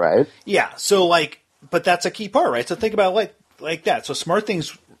Sonos, right? Yeah. So but that's a key part, right? So think about like that. So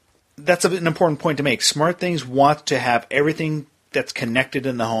SmartThings, that's an important point to make. SmartThings want to have everything that's connected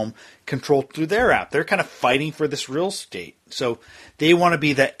in the home controlled through their app. They're kind of fighting for this real estate. So they want to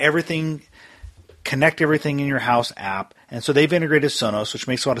be the connect everything in your house app. And so they've integrated Sonos, which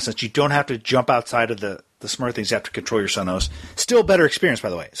makes a lot of sense. You don't have to jump outside of the SmartThings app to control your Sonos. Still a better experience, by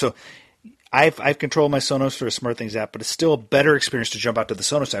the way. So I've controlled my Sonos through a SmartThings app, but it's still a better experience to jump out to the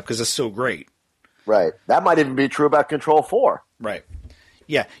Sonos app because it's so great. Right. That might even be true about Control 4. Right.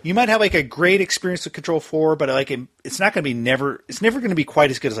 Yeah, you might have like a great experience with Control 4, but it's not going to be it's never going to be quite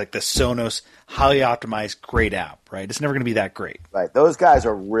as good as like the Sonos highly optimized great app, right? It's never going to be that great. Right. Those guys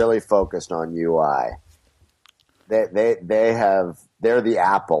are really focused on UI. They're the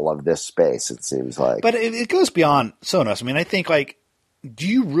Apple of this space, it seems like. But it goes beyond Sonos. I mean, I think like, do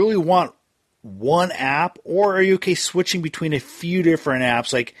you really want one app, or are you okay switching between a few different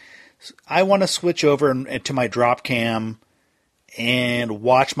apps? Like, I want to switch over to my drop cam and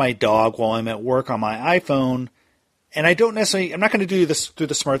watch my dog while I'm at work on my iPhone. And I'm not going to do this through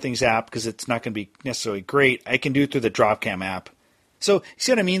the SmartThings app because it's not going to be necessarily great. I can do it through the Dropcam app. So, you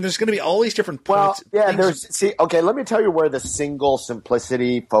see what I mean? There's going to be all these different points. Well, yeah, okay, let me tell you where the single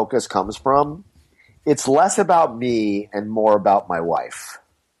simplicity focus comes from. It's less about me and more about my wife.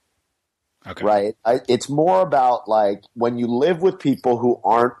 Okay. Right? It's more about like when you live with people who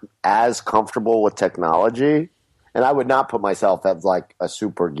aren't as comfortable with technology. And I would not put myself as like a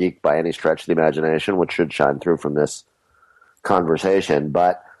super geek by any stretch of the imagination, which should shine through from this conversation.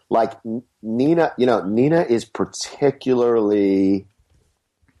 But like Nina is particularly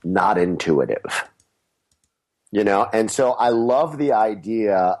not intuitive, and so I love the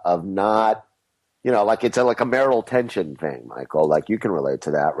idea of not, like it's like a marital tension thing, Michael, like you can relate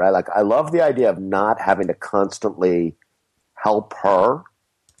to that, right? Like I love the idea of not having to constantly help her.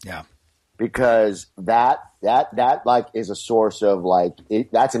 Yeah. Because that like is a source of like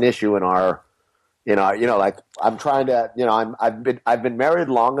that's an issue in our, like I'm trying to, I've been married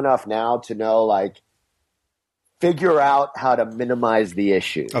long enough now to know like figure out how to minimize the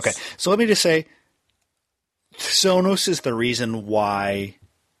issues. Okay, so let me just say, Sonos is the reason why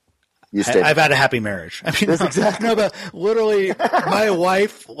I've had a happy marriage. I mean, but literally, my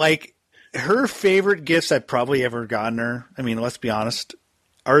wife, like her favorite gifts I've probably ever gotten her. I mean, let's be honest.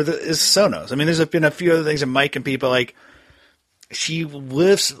 Is Sonos. I mean, there's been a few other things that Mike and people like. She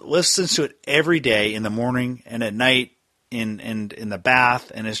listens to it every day in the morning and at night in the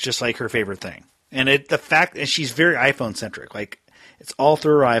bath, and it's just like her favorite thing. And and she's very iPhone centric. Like it's all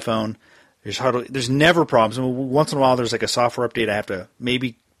through her iPhone. There's never problems. I mean, once in a while, there's like a software update. I have to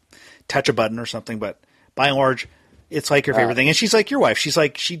maybe touch a button or something, but by and large, it's like her favorite thing. And she's like your wife. She's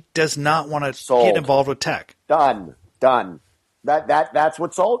like she does not want to get involved with tech. Done. That's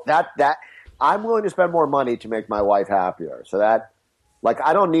what's sold. That I'm willing to spend more money to make my wife happier. So that, like,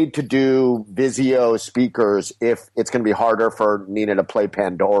 I don't need to do Vizio speakers if it's going to be harder for Nina to play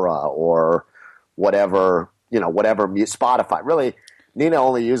Pandora or whatever, whatever Spotify. Really, Nina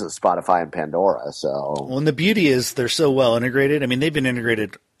only uses Spotify and Pandora. So, well, and the beauty is they're so well integrated. I mean, they've been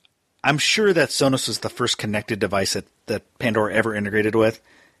integrated. I'm sure that Sonos was the first connected device that Pandora ever integrated with.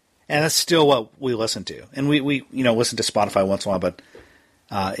 And that's still what we listen to, and we listen to Spotify once in a while. But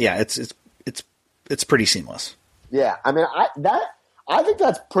it's pretty seamless. Yeah, I mean, I think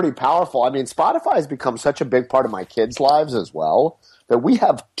that's pretty powerful. I mean, Spotify has become such a big part of my kids' lives as well that we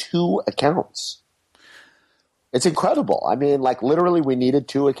have 2 accounts. It's incredible. I mean, like literally, we needed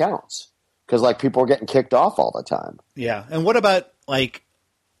 2 accounts because like people were getting kicked off all the time. Yeah, and what about like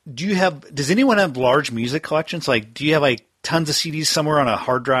does anyone have large music collections? Like, do you have like tons of CDs somewhere on a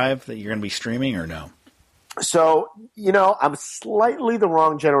hard drive that you're going to be streaming or no? So, I'm slightly the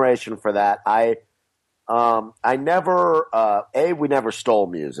wrong generation for that. I never, we never stole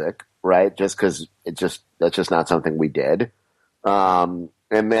music, right? Just because that's just not something we did. And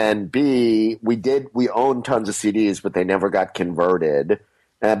then B, we owned tons of CDs, but they never got converted.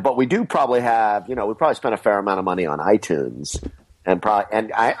 But we do probably have, we probably spent a fair amount of money on iTunes, and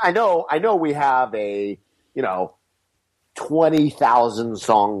I know we have a, 20,000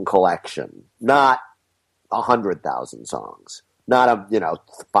 song collection, not 100,000 songs, not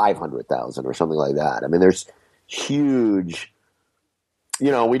 500,000 or something like that. I mean, there's huge,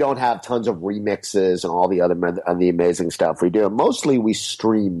 we don't have tons of remixes and all the amazing stuff we do. Mostly we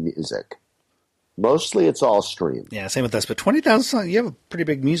stream music. Mostly it's all streamed. Yeah, same with us. But 20,000 songs, you have a pretty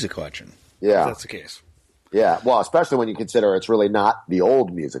big music collection. Yeah. If that's the case. Yeah. Well, especially when you consider it's really not the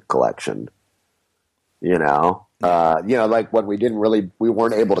old music collection. Like when we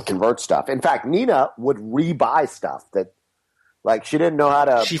weren't able to convert stuff. In fact, Nina would rebuy stuff that, like, she didn't know how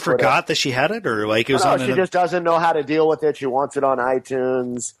to. She forgot that she had it, or like it was. No, she just doesn't know how to deal with it. She wants it on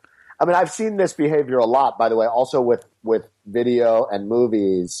iTunes. I mean, I've seen this behavior a lot, by the way. Also with video and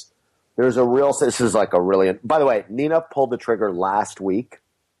movies, there's this is like a really. By the way, Nina pulled the trigger last week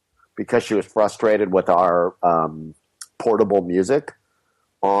because she was frustrated with our portable music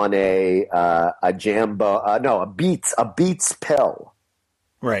on a Beats pill.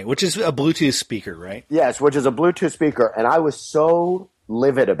 Right, which is a Bluetooth speaker, right? Yes, which is a Bluetooth speaker. And I was so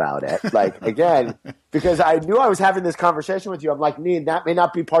livid about it. Like, again, because I knew I was having this conversation with you. I'm like, Neen, that may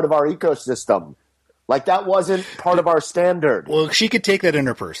not be part of our ecosystem. Like, that wasn't part of our standard. Well, she could take that in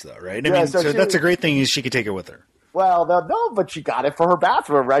her purse, though, right? I mean, so that's a great thing is she could take it with her. Well, no, but she got it for her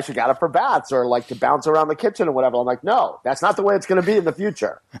bathroom, right? She got it for baths or like to bounce around the kitchen or whatever. I'm like, no, that's not the way it's going to be in the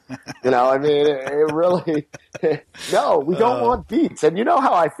future. I mean, it really, no, we don't want Beats. And you know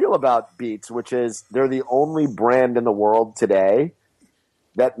how I feel about Beats, which is they're the only brand in the world today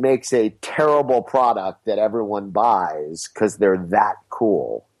that makes a terrible product that everyone buys because they're that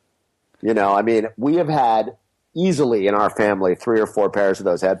cool. I mean, we have had easily in our family 3 or 4 pairs of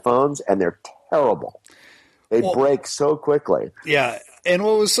those headphones, and they're terrible. They break so quickly. Yeah, and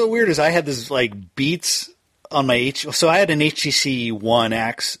what was so weird is I had this like Beats on my so I had an HTC One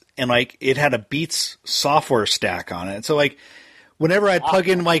X, and like it had a Beats software stack on it. So like whenever I plug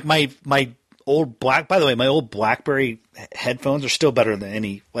in like my old my old BlackBerry headphones are still better than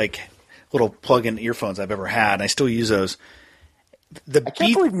any like little plug-in earphones I've ever had. And I still use those. I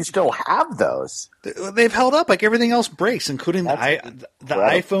can't believe you still have those. They've held up. Like everything else breaks, including the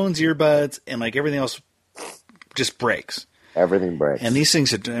iPhone's earbuds and like everything else. Just breaks. Everything breaks. And these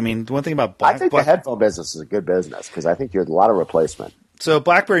things, the one thing about I think the headphone business is a good business because I think you have a lot of replacement. So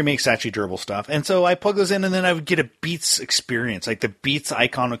BlackBerry makes actually durable stuff. And so I plug those in and then I would get a Beats experience. Like the Beats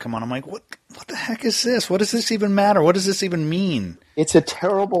icon would come on. I'm like, what the heck is this? What does this even matter? What does this even mean? It's a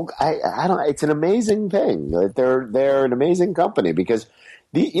terrible, I don't know. It's an amazing thing. They're an amazing company because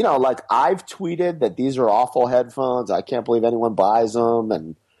like I've tweeted that these are awful headphones. I can't believe anyone buys them.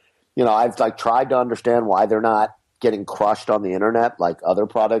 And, I've like tried to understand why they're not getting crushed on the internet like other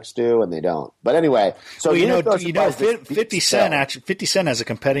products do, and they don't. But anyway, so 50 Cent has a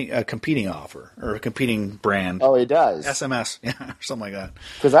competing offer or a competing brand. Oh, he does. SMS, yeah, or something like that.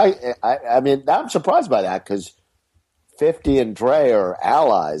 Because I mean, I'm surprised by that because 50 and Dre are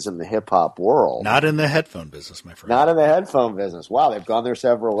allies in the hip hop world. Not in the headphone business, my friend. Not in the headphone business. Wow, they've gone there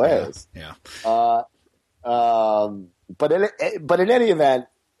several ways. Yeah. But in any event.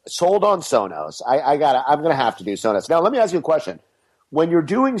 Sold on Sonos. I'm going to have to do Sonos. Now, let me ask you a question. When you're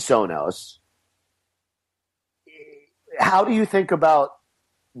doing Sonos, how do you think about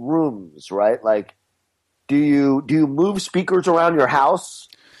rooms, right? Like, do you move speakers around your house?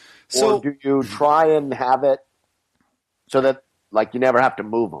 Or do you try and have it so that, like, you never have to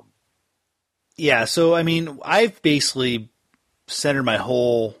move them? Yeah, so, I mean, I've basically centered my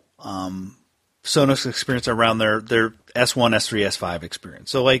whole Sonos experience around their S1, S3, S5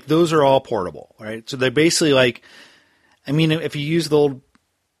 experience. So like those are all portable, right? So they're basically like, I mean, if you use the old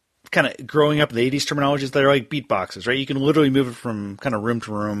kind of growing up in the 80s terminologies, they're like beat boxes, right? You can literally move it from kind of room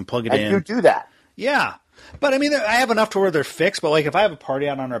to room, plug it in. And you do that. Yeah. But I mean, I have enough to where they're fixed, but like if I have a party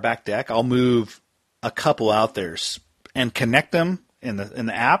out on our back deck, I'll move a couple out there and connect them in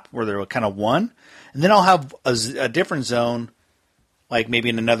the app where they're kind of one. And then I'll have a different zone like maybe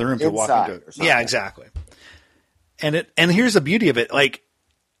in another room to walk into. Yeah, exactly. And here's the beauty of it. Like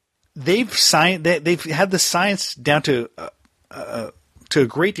they've had the science down to a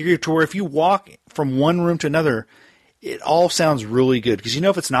great degree to where if you walk from one room to another, it all sounds really good. Because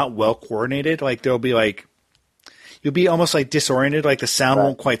if it's not well coordinated, like there'll be like, you'll be almost like disoriented, like the sound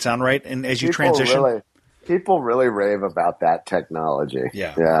won't quite sound right. And as you transition. People really rave about that technology.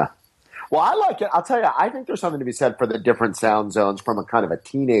 Yeah. Yeah. Well, I like it. I'll tell you, I think there's something to be said for the different sound zones from a kind of a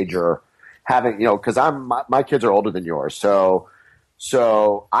teenager having, because my kids are older than yours. So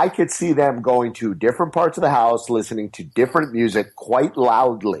I could see them going to different parts of the house, listening to different music quite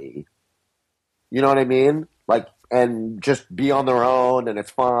loudly. You know what I mean? Like, and just be on their own, and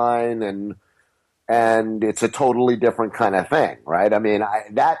it's fine, and it's a totally different kind of thing, right? I mean,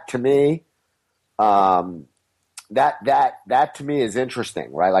 that to me is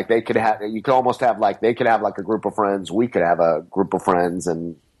interesting, right? Like they could have a group of friends. We could have a group of friends,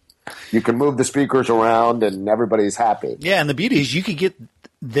 and you can move the speakers around, and everybody's happy. Yeah, and the beauty is you could get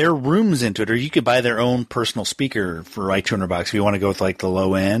their rooms into it, or you could buy their own personal speaker for like $200 if you want to go with like the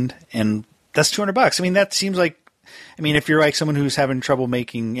low end, and that's $200. I mean, that seems like, if you're like someone who's having trouble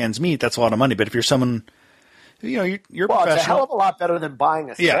making ends meet, that's a lot of money. But if you're someone, you're professional. It's a hell of a lot better than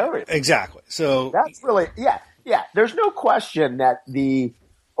buying a stereo. Yeah, exactly. So that's really, yeah. There's no question that the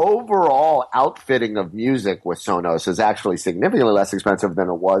overall outfitting of music with Sonos is actually significantly less expensive than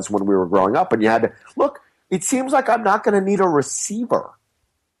it was when we were growing up. And you had to look. It seems like I'm not going to need a receiver.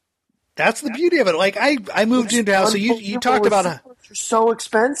 That's the beauty of it. Like I moved into a house. So you talked about they're so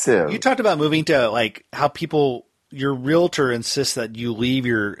expensive. You talked about moving to like how your realtor insists that you leave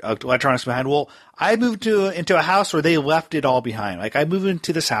your electronics behind. Well, I moved into a house where they left it all behind. Like I moved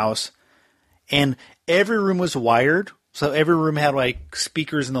into this house, and every room was wired. So every room had like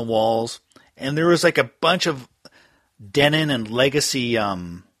speakers in the walls, and there was like a bunch of Denon and Legacy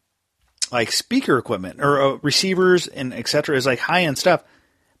like speaker equipment or receivers and etc. Is like high end stuff,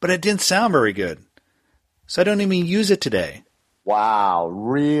 but it didn't sound very good. So I don't even use it today. Wow,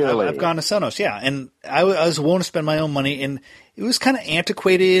 really? I've gone to Sonos, yeah, and I was willing to spend my own money, and it was kind of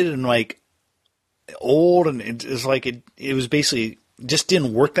antiquated and like old, and it was like it was basically just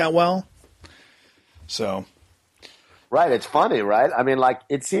didn't work that well. So, right, it's funny, right? I mean, like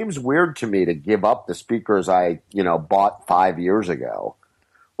it seems weird to me to give up the speakers I bought 5 years ago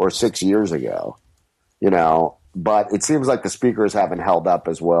or 6 years ago, But it seems like the speakers haven't held up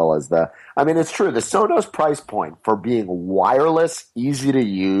as well as it's true. The Sonos price point for being wireless, easy to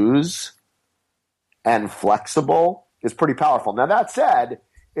use, and flexible is pretty powerful. Now, that said,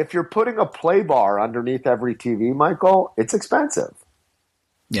 if you're putting a play bar underneath every TV, Michael, it's expensive.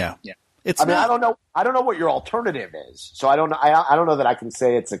 Yeah. I don't know what your alternative is. So I don't know. I don't know that I can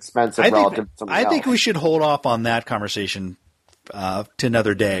say it's expensive relative to something else. I think we should hold off on that conversation to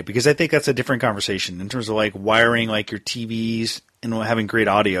another day, because I think that's a different conversation in terms of like wiring like your TVs and having great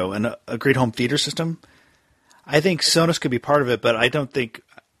audio and a great home theater system. I think Sonos could be part of it, but I think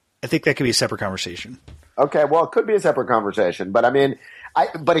that could be a separate conversation. Okay, well, it could be a separate conversation, but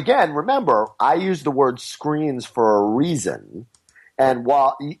but again, remember, I use the word screens for a reason. And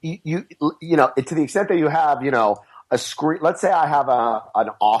while you to the extent that you have, a screen, let's say I have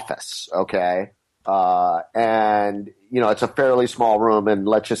an office, okay? And it's a fairly small room, and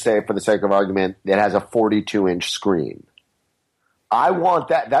let's just say, for the sake of argument, it has a 42-inch screen. I want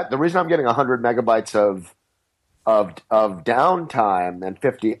that the reason I'm getting 100 megabytes of downtime and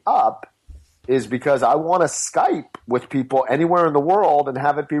 50 up is because I want to Skype with people anywhere in the world and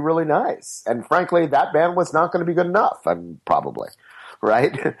have it be really nice. And frankly, that bandwidth's not going to be good enough, probably,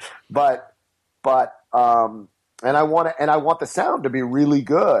 right? but and I want the sound to be really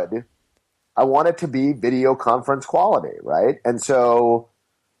good. I want it to be video conference quality, right? And so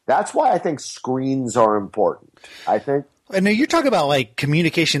that's why I think screens are important. I know you're talking about like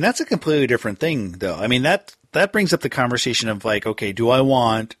communication. That's a completely different thing, though. I mean, that brings up the conversation of like, okay, do I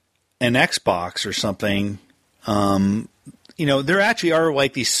want an Xbox or something? There actually are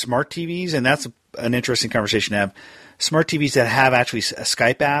like these smart TVs, and that's an interesting conversation to have. Smart TVs that have actually a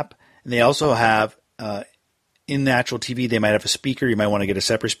Skype app, and they also have in the actual TV, they might have a speaker. You might want to get a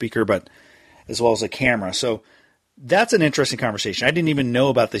separate speaker, but as well as a camera. So that's an interesting conversation. I didn't even know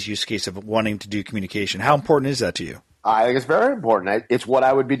about this use case of wanting to do communication. How important is that to you? I think it's very important. It's what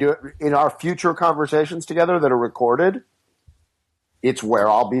I would be doing in our future conversations together that are recorded. It's where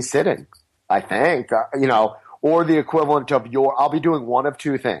I'll be sitting, I think, or the equivalent of I'll be doing one of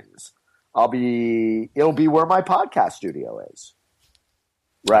two things. It'll be where my podcast studio is,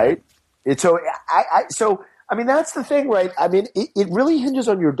 right? That's the thing, right? I mean, it really hinges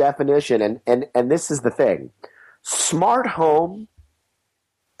on your definition, and this is the thing. Smart home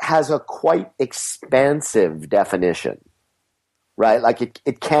has a quite expansive definition, right? Like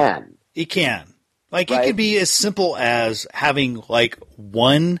it can. It can. Like right? It could be as simple as having like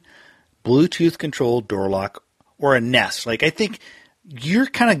one Bluetooth controlled door lock or a Nest. Like, I think you're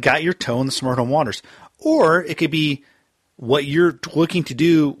kind of got your toe in the smart home waters. Or it could be what you're looking to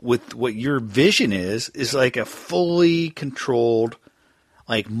do with what your vision is like a fully controlled,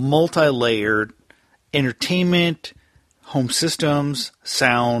 like multi-layered entertainment, home systems,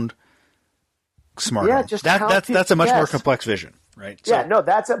 sound, smart home. That's a much more complex vision, right? Yeah, no,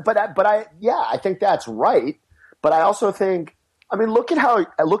 I think that's right. But I also think, I mean, look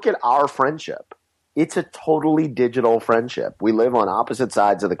at our friendship. It's a totally digital friendship. We live on opposite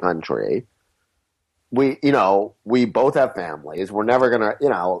sides of the country. We both have families. We're never going to,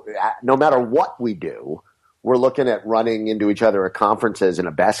 no matter what we do, we're looking at running into each other at conferences in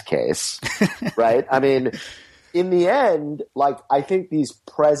a best case, right? I mean, in the end, like, I think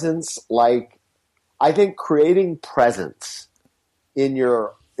I think creating presence in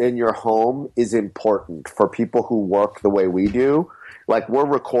your home is important for people who work the way we do. Like, we're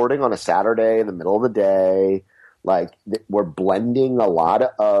recording on a Saturday in the middle of the day. Like, we're blending a lot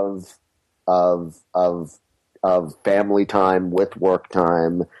of family time with work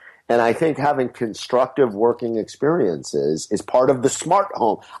time. And I think having constructive working experiences is part of the smart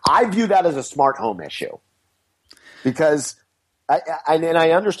home. I view that as a smart home issue because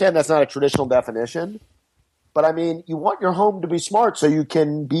I understand that's not a traditional definition, but I mean, you want your home to be smart so you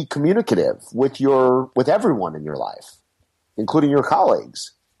can be communicative with everyone in your life, including your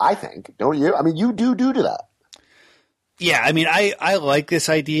colleagues. I think, don't you? I mean, you do that. Yeah, I mean, I like this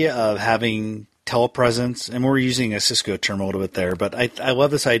idea of having telepresence, and we're using a Cisco term a little bit there, but I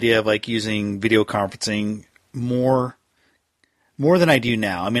love this idea of like using video conferencing more than I do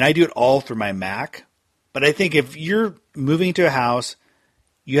now. I mean, I do it all through my Mac, but I think if you're moving to a house,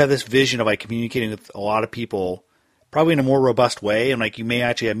 you have this vision of like communicating with a lot of people, probably in a more robust way, and like you may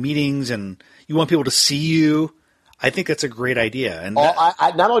actually have meetings, and you want people to see you. I think that's a great idea. And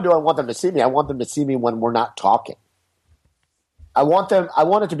not only do I want them to see me, I want them to see me when we're not talking. I want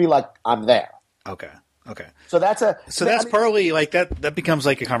it to be like I'm there. Okay. So that's partly like that becomes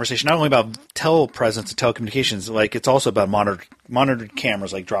like a conversation not only about telepresence and telecommunications, like it's also about monitored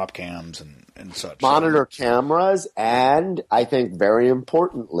cameras like drop cams and such. Monitor cameras, and I think very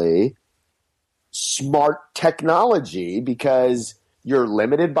importantly, smart technology, because you're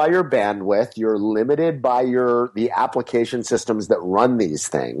limited by your bandwidth, you're limited by the application systems that run these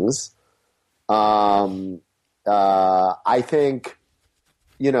things. I think,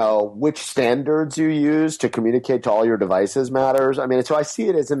 which standards you use to communicate to all your devices matters. I mean, so I see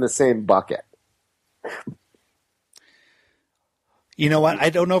it as in the same bucket. You know what? I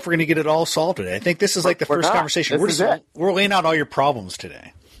don't know if we're going to get it all solved today. I think this is like the first conversation. We're laying out all your problems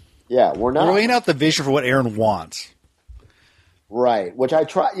today. Yeah, we're not. We're laying out the vision for what Aaron wants. Right, which I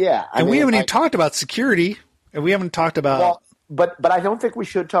try. Yeah, we haven't even talked about security, and we haven't talked about. Well, but I don't think we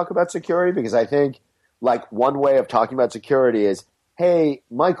should talk about security, because I think like one way of talking about security is, hey,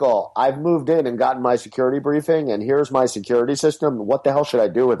 Michael, I've moved in and gotten my security briefing, and here's my security system. What the hell should I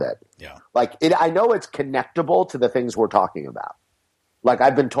do with it? Yeah, like I know it's connectable to the things we're talking about. Like,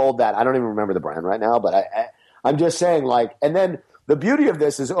 I've been told that. I don't even remember the brand right now, but I'm just saying, like, and then the beauty of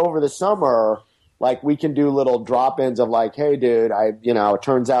this is over the summer, like, we can do little drop-ins of like, hey, dude, it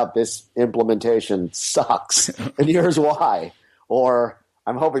turns out this implementation sucks, and here's why. Or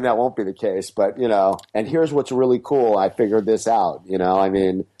I'm hoping that won't be the case, but, and here's what's really cool. I figured this out, I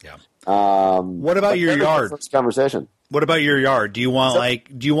mean. Yeah. What about your yard? Conversation. What about your yard? Do you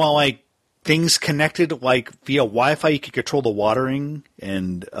want things connected like via Wi-Fi? You could control the watering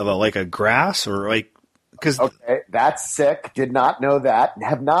and of a grass, or like, because okay, that's sick. Did not know that.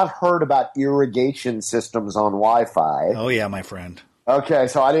 Have not heard about irrigation systems on Wi-Fi. Oh yeah, my friend. Okay,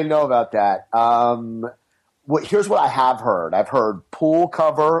 so I didn't know about that. Here's what I have heard. I've heard pool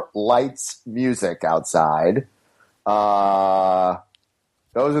cover, lights, music outside. Those are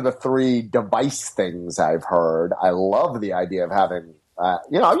the three device things I've heard. I love the idea of having.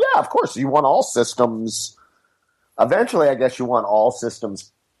 Yeah, of course, you want all systems. Eventually, I guess you want all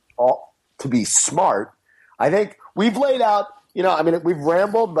systems to be smart. I think we've laid out, we've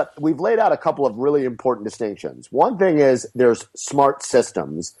rambled, but we've laid out a couple of really important distinctions. One thing is there's smart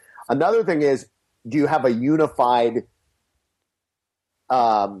systems. Another thing is, do you have a unified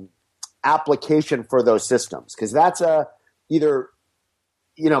application for those systems? Because that's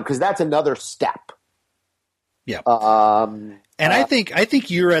that's another step. Yeah. And I think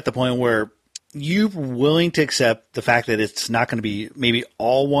you're at the point where you're willing to accept the fact that it's not going to be maybe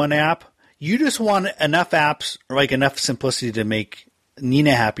all one app. You just want enough apps, or like enough simplicity to make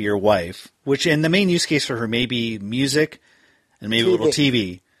Nina happy, your wife, which in the main use case for her may be music and maybe a little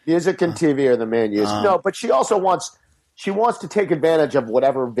TV. Music and TV are the main use. No, but she also wants to take advantage of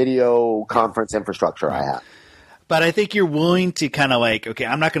whatever video conference infrastructure I have. But I think you're willing to kind of like, okay,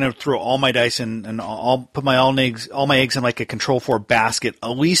 I'm not going to throw all my dice in and I'll put all my eggs in like a Control 4 basket,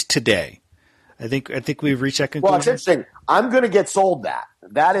 at least today. I think we've reached that conclusion. Well, it's interesting. I'm going to get sold that.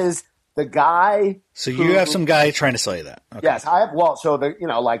 That is the guy. So you have some guy trying to sell you that. Okay. Yes, I have. Well, so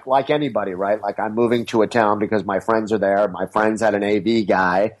like anybody, right? Like I'm moving to a town because my friends are there. My friends had an AV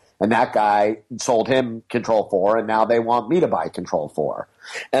guy, and that guy sold him Control 4, and now they want me to buy Control 4.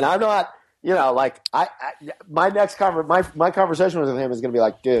 And I'm not, like my conversation with him is going to be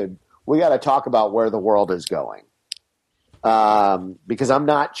like, dude, we got to talk about where the world is going, because I'm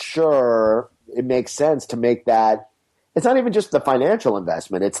not sure it makes sense to make that. It's not even just the financial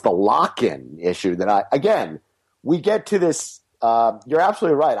investment; it's the lock-in issue that we get to this. You're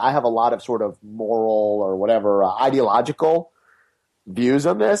absolutely right. I have a lot of sort of moral or whatever ideological views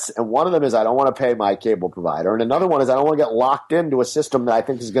on this, and one of them is I don't want to pay my cable provider, and another one is I don't want to get locked into a system that I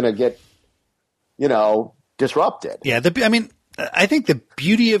think is going to get, disrupted. Yeah, I think the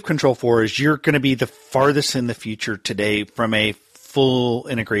beauty of Control 4 is you're going to be the farthest in the future today from a full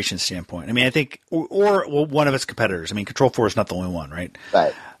integration standpoint. I mean, I think, or one of its competitors. I mean, Control 4 is not the only one, right?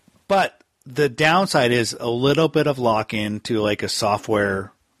 Right. But the downside is a little bit of lock-in to like a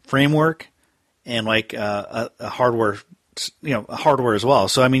software framework and like a hardware as well.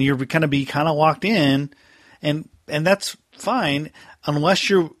 So I mean, you're going to be kind of locked in, and that's fine unless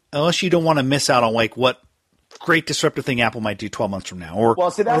you don't want to miss out on like what great disruptive thing Apple might do 12 months from now, or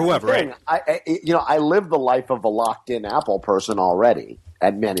that's whoever. The thing. Right? I live the life of a locked-in Apple person already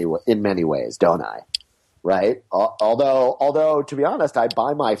in many ways, don't I? Right. Although to be honest, I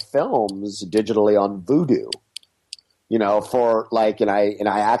buy my films digitally on Vudu. For like, and I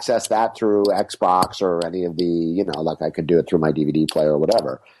access that through Xbox or any of the, like I could do it through my DVD player or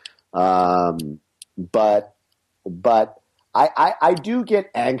whatever. But I do get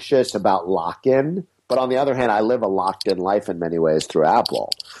anxious about lock-in. But on the other hand, I live a locked-in life in many ways through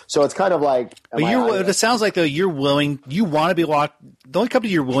Apple. So it's kind of like. But it sounds like though you want to be locked. The only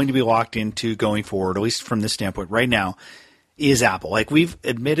company you're willing to be locked into going forward, at least from this standpoint, right now, is Apple. Like we've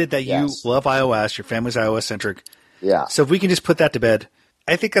admitted that you love iOS, your family's iOS centric. Yeah. So if we can just put that to bed,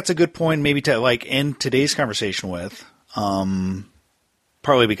 I think that's a good point, maybe to like end today's conversation with.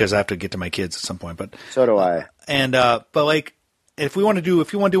 Probably because I have to get to my kids at some point, but so do I. But like. If you want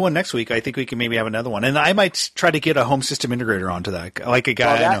to do one next week, I think we can maybe have another one. And I might try to get a home system integrator onto that, like a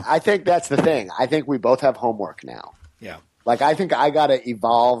guy I know. I think that's the thing. I think we both have homework now. Yeah. Like I think I got to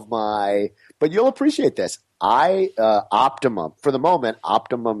evolve but you'll appreciate this. Optimum, for the moment,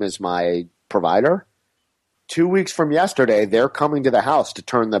 Optimum is my provider. 2 weeks from yesterday, they're coming to the house to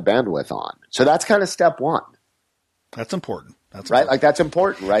turn the bandwidth on. So that's kind of step one. That's important. That's right. Like that's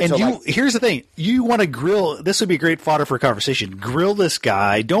important, right? And here's the thing: you want to grill. This would be great fodder for a conversation. Grill this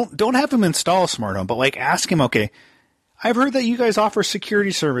guy. Don't have him install a smart home, but like ask him. Okay, I've heard that you guys offer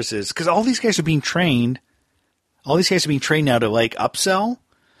security services because all these guys are being trained. All these guys are being trained now to like upsell.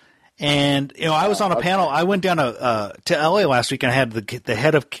 And I was on a panel. I went down to LA last week, and I had the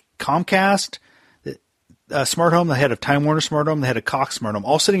head of Comcast Smart Home, the head of Time Warner Smart Home, the head of Cox Smart Home,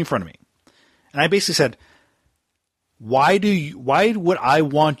 all sitting in front of me, and I basically said, Why would I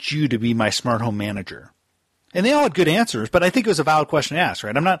want you to be my smart home manager? And they all had good answers, but I think it was a valid question to ask,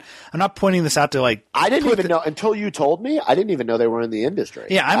 right? I'm not pointing this out to like. I didn't even know until you told me. I didn't even know they were in the industry.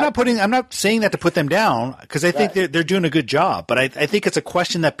 Yeah, I'm not saying that to put them down because I think they're doing a good job, but I think it's a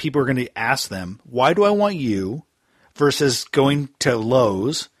question that people are going to ask them. Why do I want you versus going to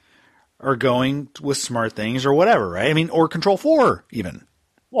Lowe's or going with Smart Things or whatever, right? I mean, or Control 4 even.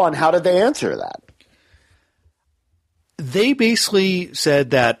 Well, and how did they answer that? They basically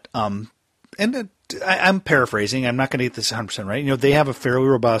said that, and I'm paraphrasing. I'm not going to get this 100% right. They have a fairly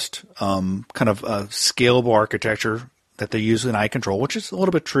robust kind of scalable architecture that they use in iControl, which is a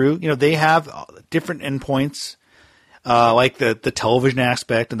little bit true. They have different endpoints, like the television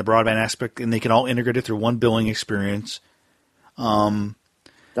aspect and the broadband aspect, and they can all integrate it through one billing experience. Don't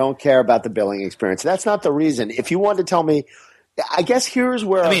care about the billing experience. That's not the reason. If you want to tell me, I guess here's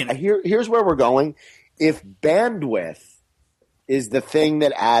where here's where we're going. If bandwidth is the thing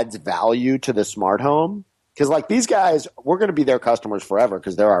that adds value to the smart home, because like these guys, we're going to be their customers forever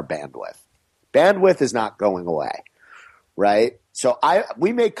because they're our bandwidth. Bandwidth is not going away, right? So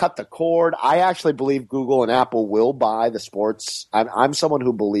we may cut the cord. I actually believe Google and Apple will buy the sports. I'm someone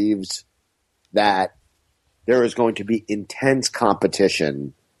who believes that there is going to be intense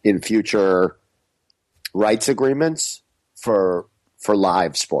competition in future rights agreements for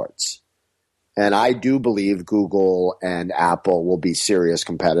live sports. And I do believe Google and Apple will be serious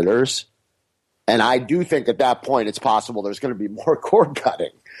competitors. And I do think at that point it's possible there's going to be more cord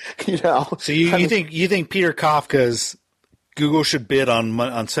cutting. So you think Peter Kafka's Google should bid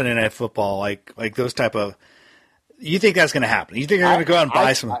on Sunday Night Football, like those type of? You think that's going to happen? You think they're going to go out and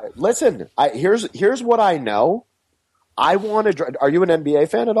buy some? Listen, here's what I know. I want to. Are you an NBA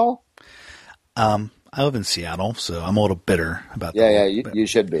fan at all? I live in Seattle, so I'm a little bitter about that. Yeah, you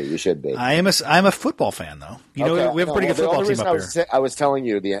should be. You should be. I'm a football fan, though. We have a pretty good football team up here. I was telling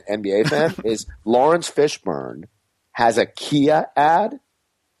you the NBA fan is Lawrence Fishburne has a Kia ad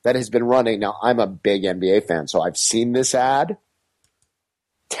that has been running. Now, I'm a big NBA fan, so I've seen this ad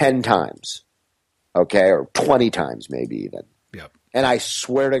 10 times, okay, or 20 times maybe even. Yep. And I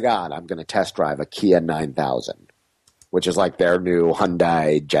swear to God, I'm going to test drive a Kia 9000, which is like their new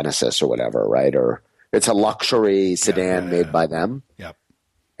Hyundai Genesis or whatever, right? Or it's a luxury sedan made by them. Yep.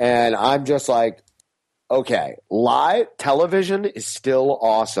 And I'm just like, okay, live television is still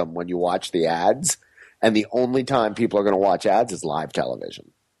awesome when you watch the ads. And the only time people are going to watch ads is live television.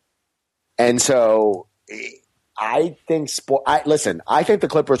 And so I think I think the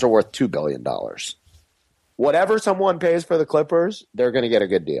Clippers are worth $2 billion. Whatever someone pays for the Clippers, they're going to get a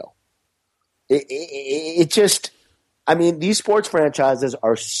good deal. It just, I mean, these sports franchises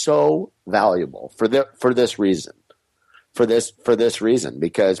are so valuable for this reason,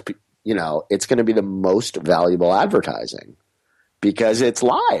 because, it's going to be the most valuable advertising because it's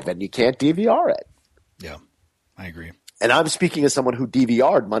live and you can't DVR it. Yeah, I agree. And I'm speaking as someone who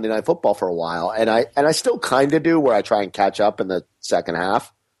DVR'd Monday Night Football for a while, and I still kind of do, where I try and catch up in the second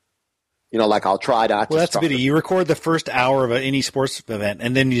half. Like I'll try not to. Well, that's a bit. You record the first hour of any sports event,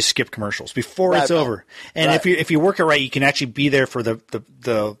 and then you skip commercials before it's over. And if you work it right, you can actually be there for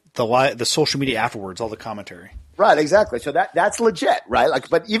the social media afterwards, all the commentary. Right, exactly. So that's legit, right?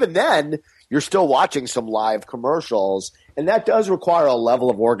 But even then, you're still watching some live commercials, and that does require a level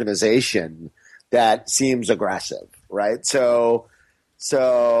of organization that seems aggressive, right? So,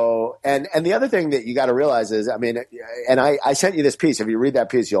 and the other thing that you got to realize is, I mean, and I sent you this piece. If you read that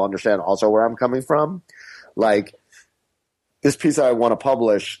piece, you'll understand also where I'm coming from. Like, this piece I want to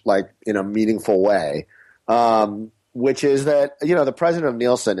publish, in a meaningful way, which is that, the president of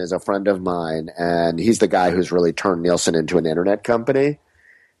Nielsen is a friend of mine, and he's the guy who's really turned Nielsen into an internet company.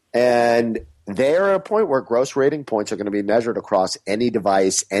 And they're at a point where gross rating points are going to be measured across any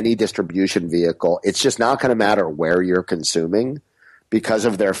device, any distribution vehicle. It's just not going to matter where you're consuming because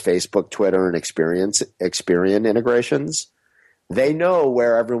of their Facebook, Twitter, and Experian integrations. They know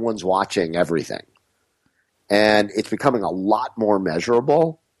where everyone's watching everything. And it's becoming a lot more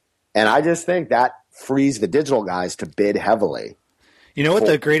measurable. And I just think that frees the digital guys to bid heavily. You know what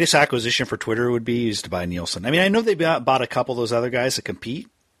the greatest acquisition for Twitter would be is to buy Nielsen. I mean, I know they bought a couple of those other guys to compete.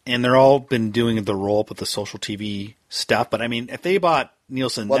 And they're all been doing the roll-up with the social TV stuff. But, I mean, if they bought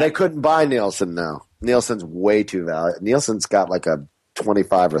Nielsen... Well, they couldn't buy Nielsen, though. Nielsen's way too valuable. Nielsen's got like a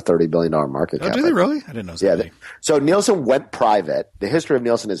 $25 or $30 billion market cap. Oh, do they really? I didn't know that. Yeah. So Nielsen went private. The history of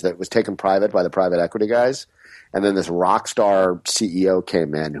Nielsen is that it was taken private by the private equity guys. And then this rock star CEO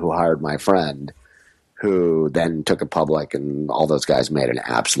came in who hired my friend, who then took it public. And all those guys made an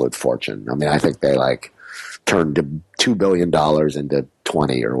absolute fortune. I mean, I think they turned $2 billion into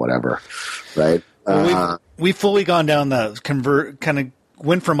 20 or whatever, right? Well, we've fully gone down the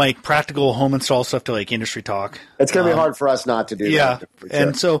went from practical home install stuff to industry talk. It's going to be hard for us not to do that. Yeah, sure.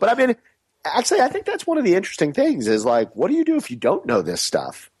 and so, but I mean, actually, I think that's one of the interesting things is what do you do if you don't know this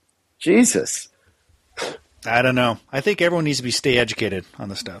stuff? Jesus. I don't know. I think everyone needs to stay educated on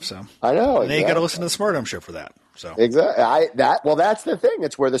this stuff. So I know. They got to listen to the Smart Home Show for that. So exactly. That's the thing.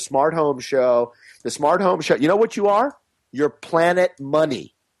 It's where the Smart Home Show. You know what you are? You're Planet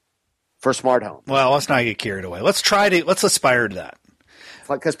Money for Smart Home. Well, let's not get carried away. Let's aspire to that.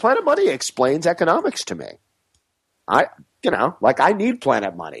 Because Planet Money explains economics to me. I need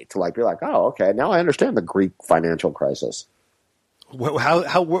Planet Money to be oh, okay, now I understand the Greek financial crisis.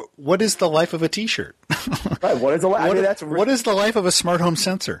 What is the life of a T-shirt? Right. What is the life? What is the life of a smart home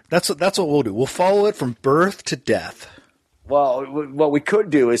sensor? That's what we'll do. We'll follow it from birth to death. Well, what we could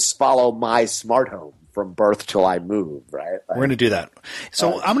do is follow my smart home from birth till I move, right? We're going to do that.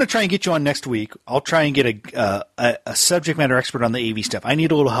 So I'm going to try and get you on next week. I'll try and get a subject matter expert on the AV stuff. I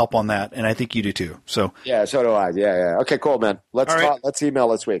need a little help on that, and I think you do too. So yeah, so do I. Yeah. Okay, cool, man. Let's talk. Let's email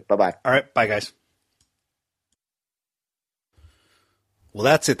this week. Bye-bye. All right, bye, guys. Well,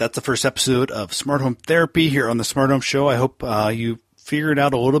 that's it. That's the first episode of Smart Home Therapy here on the Smart Home Show. I hope you figured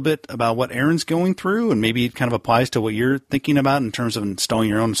out a little bit about what Aaron's going through and maybe it kind of applies to what you're thinking about in terms of installing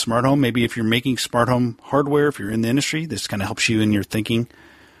your own smart home. Maybe if you're making smart home hardware, if you're in the industry, this kind of helps you in your thinking,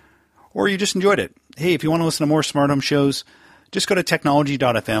 or you just enjoyed it. Hey, if you want to listen to more Smart Home shows, just go to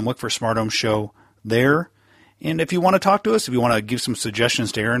technology.fm, look for Smart Home Show there, And if you want to talk to us, if you want to give some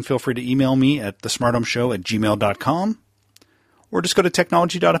suggestions to Aaron, feel free to email me at thesmarthomeshow@gmail.com. Or just go to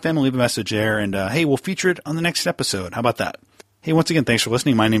technology.fm and leave a message there. And, hey, we'll feature it on the next episode. How about that? Hey, once again, thanks for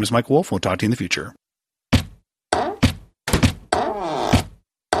listening. My name is Mike Wolf. We'll talk to you in the future.